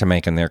money to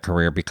make in their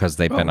career because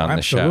they've been on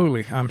the show.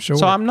 Absolutely, I'm sure.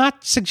 So I'm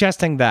not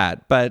suggesting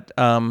that, but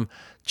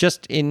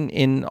just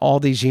in all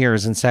these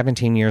years, in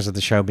 17 years of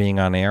the show being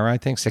on air, I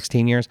think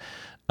 16 years,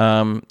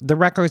 The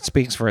record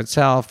speaks for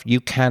itself. You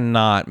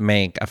cannot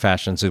make a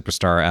fashion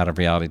superstar out of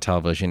reality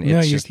television.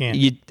 No, you can't.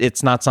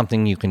 It's not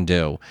something you can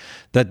do.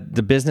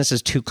 The business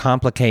is too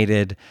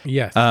complicated.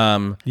 Yes.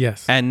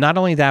 Yes. And not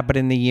only that, but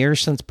in the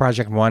years since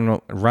Project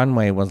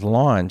Runway was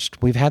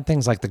launched, we've had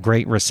things like the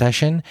Great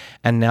Recession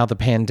and now the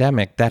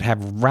pandemic that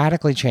have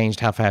radically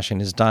changed how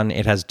fashion is done.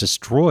 It has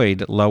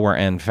destroyed lower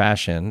end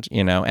fashion,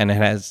 and it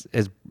has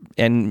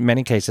in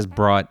many cases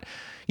brought,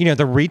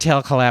 the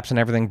retail collapse and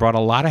everything brought a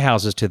lot of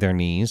houses to their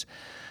knees.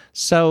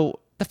 So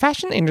the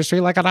fashion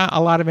industry, like a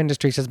lot of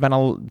industries, has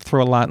been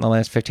through a lot in the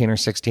last 15 or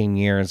 16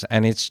 years.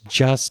 And it's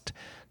just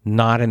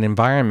not an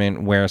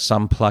environment where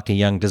some plucky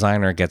young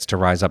designer gets to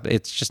rise up.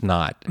 It's just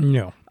not.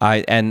 No.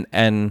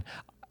 And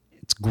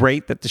it's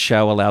great that the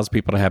show allows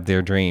people to have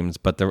their dreams.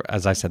 But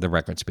as I said, the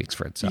record speaks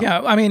for itself.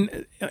 Yeah. I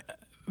mean,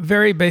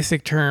 very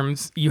basic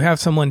terms. You have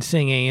someone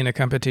singing in a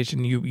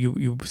competition.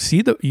 You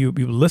see you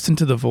listen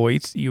to the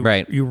voice. You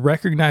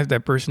recognize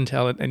that person's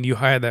talent, and you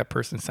hire that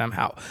person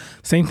somehow.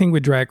 Same thing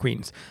with drag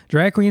queens.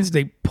 Drag queens,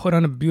 they put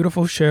on a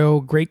beautiful show,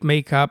 great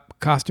makeup,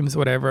 costumes,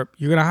 whatever.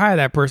 You're gonna hire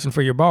that person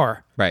for your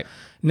bar. Right.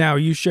 Now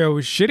you show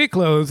shitty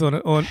clothes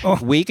on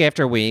week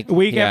after week,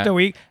 after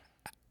week.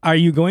 Are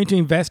you going to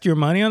invest your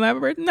money on that?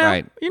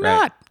 No, you're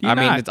not. You're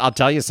not. I'll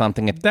tell you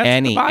something. If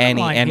any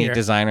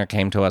designer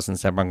came to us and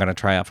said, "I'm going to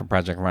try out for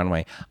Project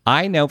Runway,"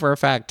 I know for a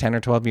fact 10 or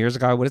 12 years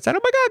ago, I would have said,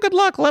 "Oh my God, good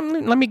luck.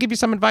 Let me give you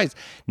some advice."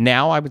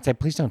 Now I would say,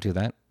 please don't do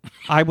that.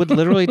 I would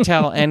literally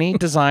tell any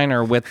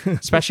designer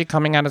especially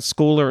coming out of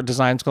school or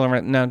design school,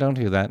 no, don't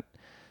do that.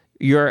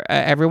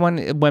 Everyone,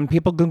 when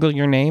people Google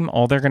your name,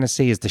 all they're going to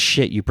see is the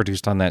shit you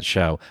produced on that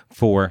show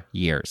for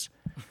years.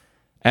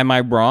 Am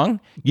I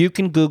wrong? You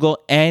can Google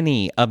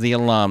any of the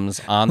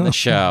alums on the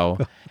show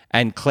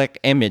and click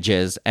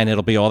images, and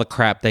it'll be all the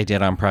crap they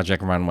did on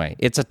Project Runway.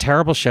 It's a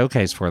terrible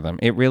showcase for them.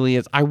 It really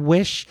is. I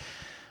wish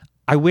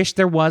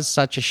there was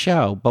such a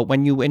show, but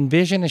when you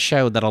envision a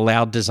show that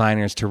allowed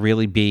designers to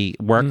really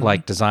work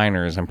like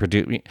designers and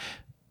produce,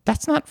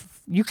 that's not.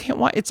 You can't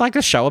watch. It's like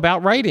a show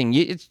about writing.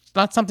 It's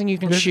not something you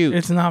can shoot.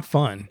 It's not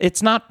fun.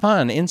 It's not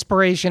fun.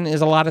 Inspiration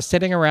is a lot of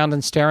sitting around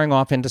and staring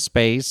off into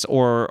space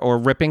or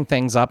ripping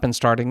things up and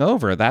starting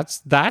over.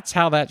 That's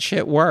how that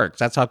shit works.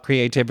 That's how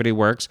creativity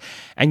works.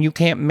 And you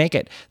can't make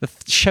it. The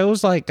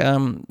shows like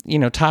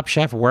Top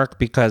Chef work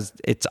because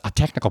it's a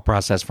technical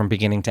process from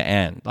beginning to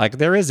end. Like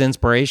there is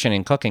inspiration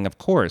in cooking, of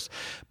course,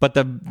 but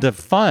the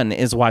fun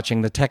is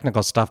watching the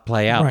technical stuff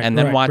play out and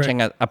then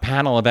watching a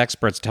panel of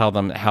experts tell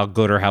them how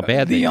good or how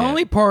bad they did. The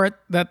only part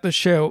that the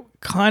show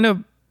kind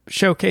of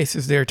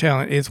showcases their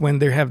talent is when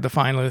they have the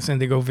finalists and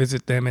they go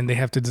visit them and they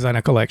have to design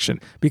a collection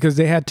because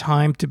they had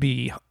time to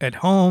be at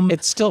home.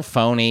 It's still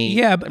phony.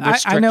 Yeah, but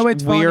I know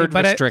it's phony, weird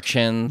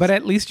restrictions. But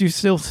at least you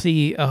still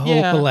see a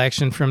whole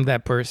collection from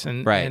that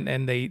person. Right.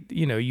 And they,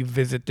 you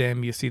visit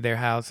them, you see their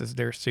houses,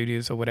 their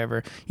studios or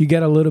whatever. You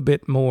get a little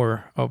bit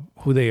more of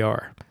who they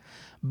are.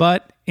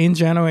 But in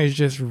general, it's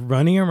just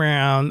running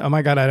around. Oh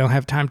my God, I don't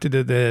have time to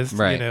do this.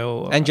 Right.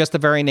 And just the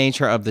very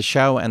nature of the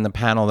show and the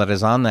panel that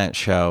is on that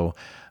show,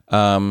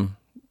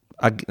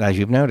 as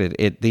you've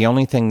noted, the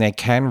only thing they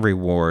can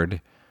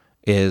reward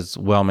is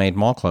well-made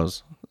mall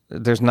clothes.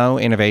 There's no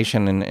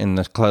innovation in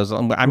the clothes.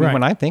 I mean,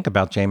 when I think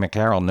about Jay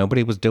McCarroll,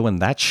 nobody was doing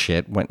that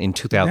shit in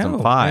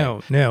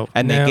 2005. No.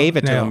 And they gave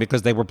it to him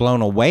because they were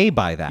blown away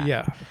by that.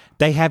 Yeah.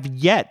 They have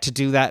yet to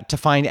do that, to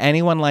find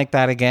anyone like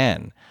that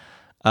again.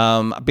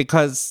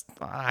 Because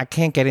I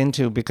can't get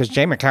into, because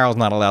Jay McCarroll's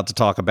not allowed to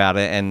talk about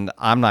it, and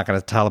I'm not going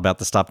to tell about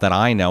the stuff that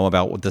I know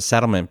about the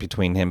settlement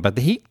between him. But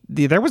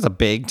there was a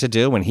big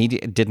to-do, and he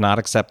did not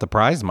accept the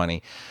prize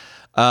money.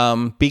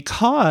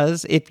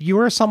 Because if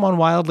you're someone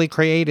wildly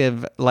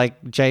creative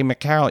like Jay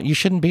McCarroll, you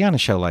shouldn't be on a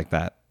show like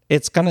that.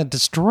 It's going to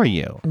destroy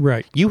you.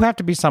 Right. You have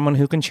to be someone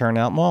who can churn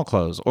out mall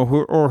clothes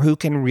or who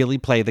can really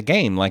play the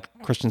game, like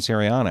Christian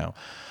Siriano.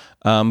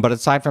 But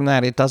aside from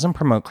that, it doesn't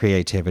promote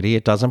creativity.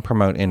 It doesn't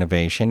promote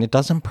innovation. It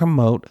doesn't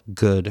promote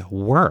good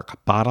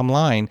work. Bottom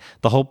line,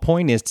 the whole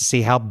point is to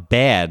see how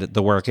bad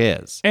the work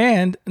is.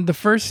 And the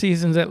first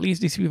seasons, at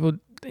least these people,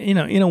 in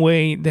a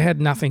way, they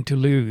had nothing to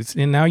lose.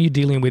 And now you're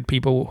dealing with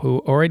people who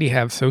already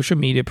have social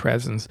media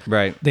presence.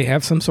 Right. They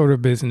have some sort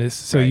of business.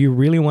 So you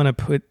really want to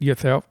put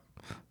yourself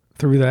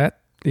through that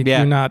if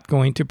you're not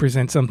going to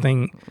present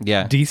something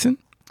decent.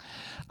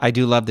 I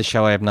do love the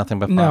show. I have nothing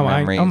but fond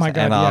memories. Oh my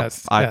God, and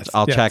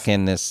I'll check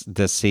in this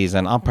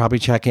season. I'll probably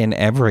check in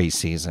every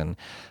season,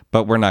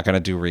 but we're not going to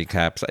do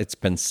recaps. It's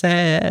been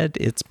said.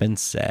 We'll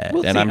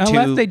see.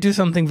 Unless they do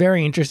something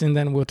very interesting,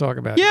 then we'll talk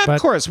about it. Yeah, of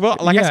course. Well,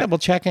 like I said, we'll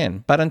check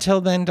in. But until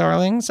then,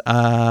 darlings,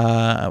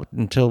 we'll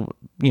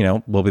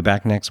be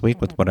back next week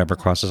with whatever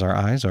crosses our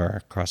eyes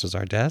or crosses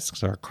our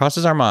desks or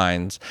crosses our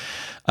minds.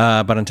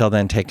 But until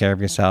then, take care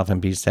of yourself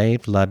and be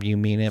safe. Love you,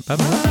 mean it.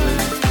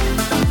 Bye-bye.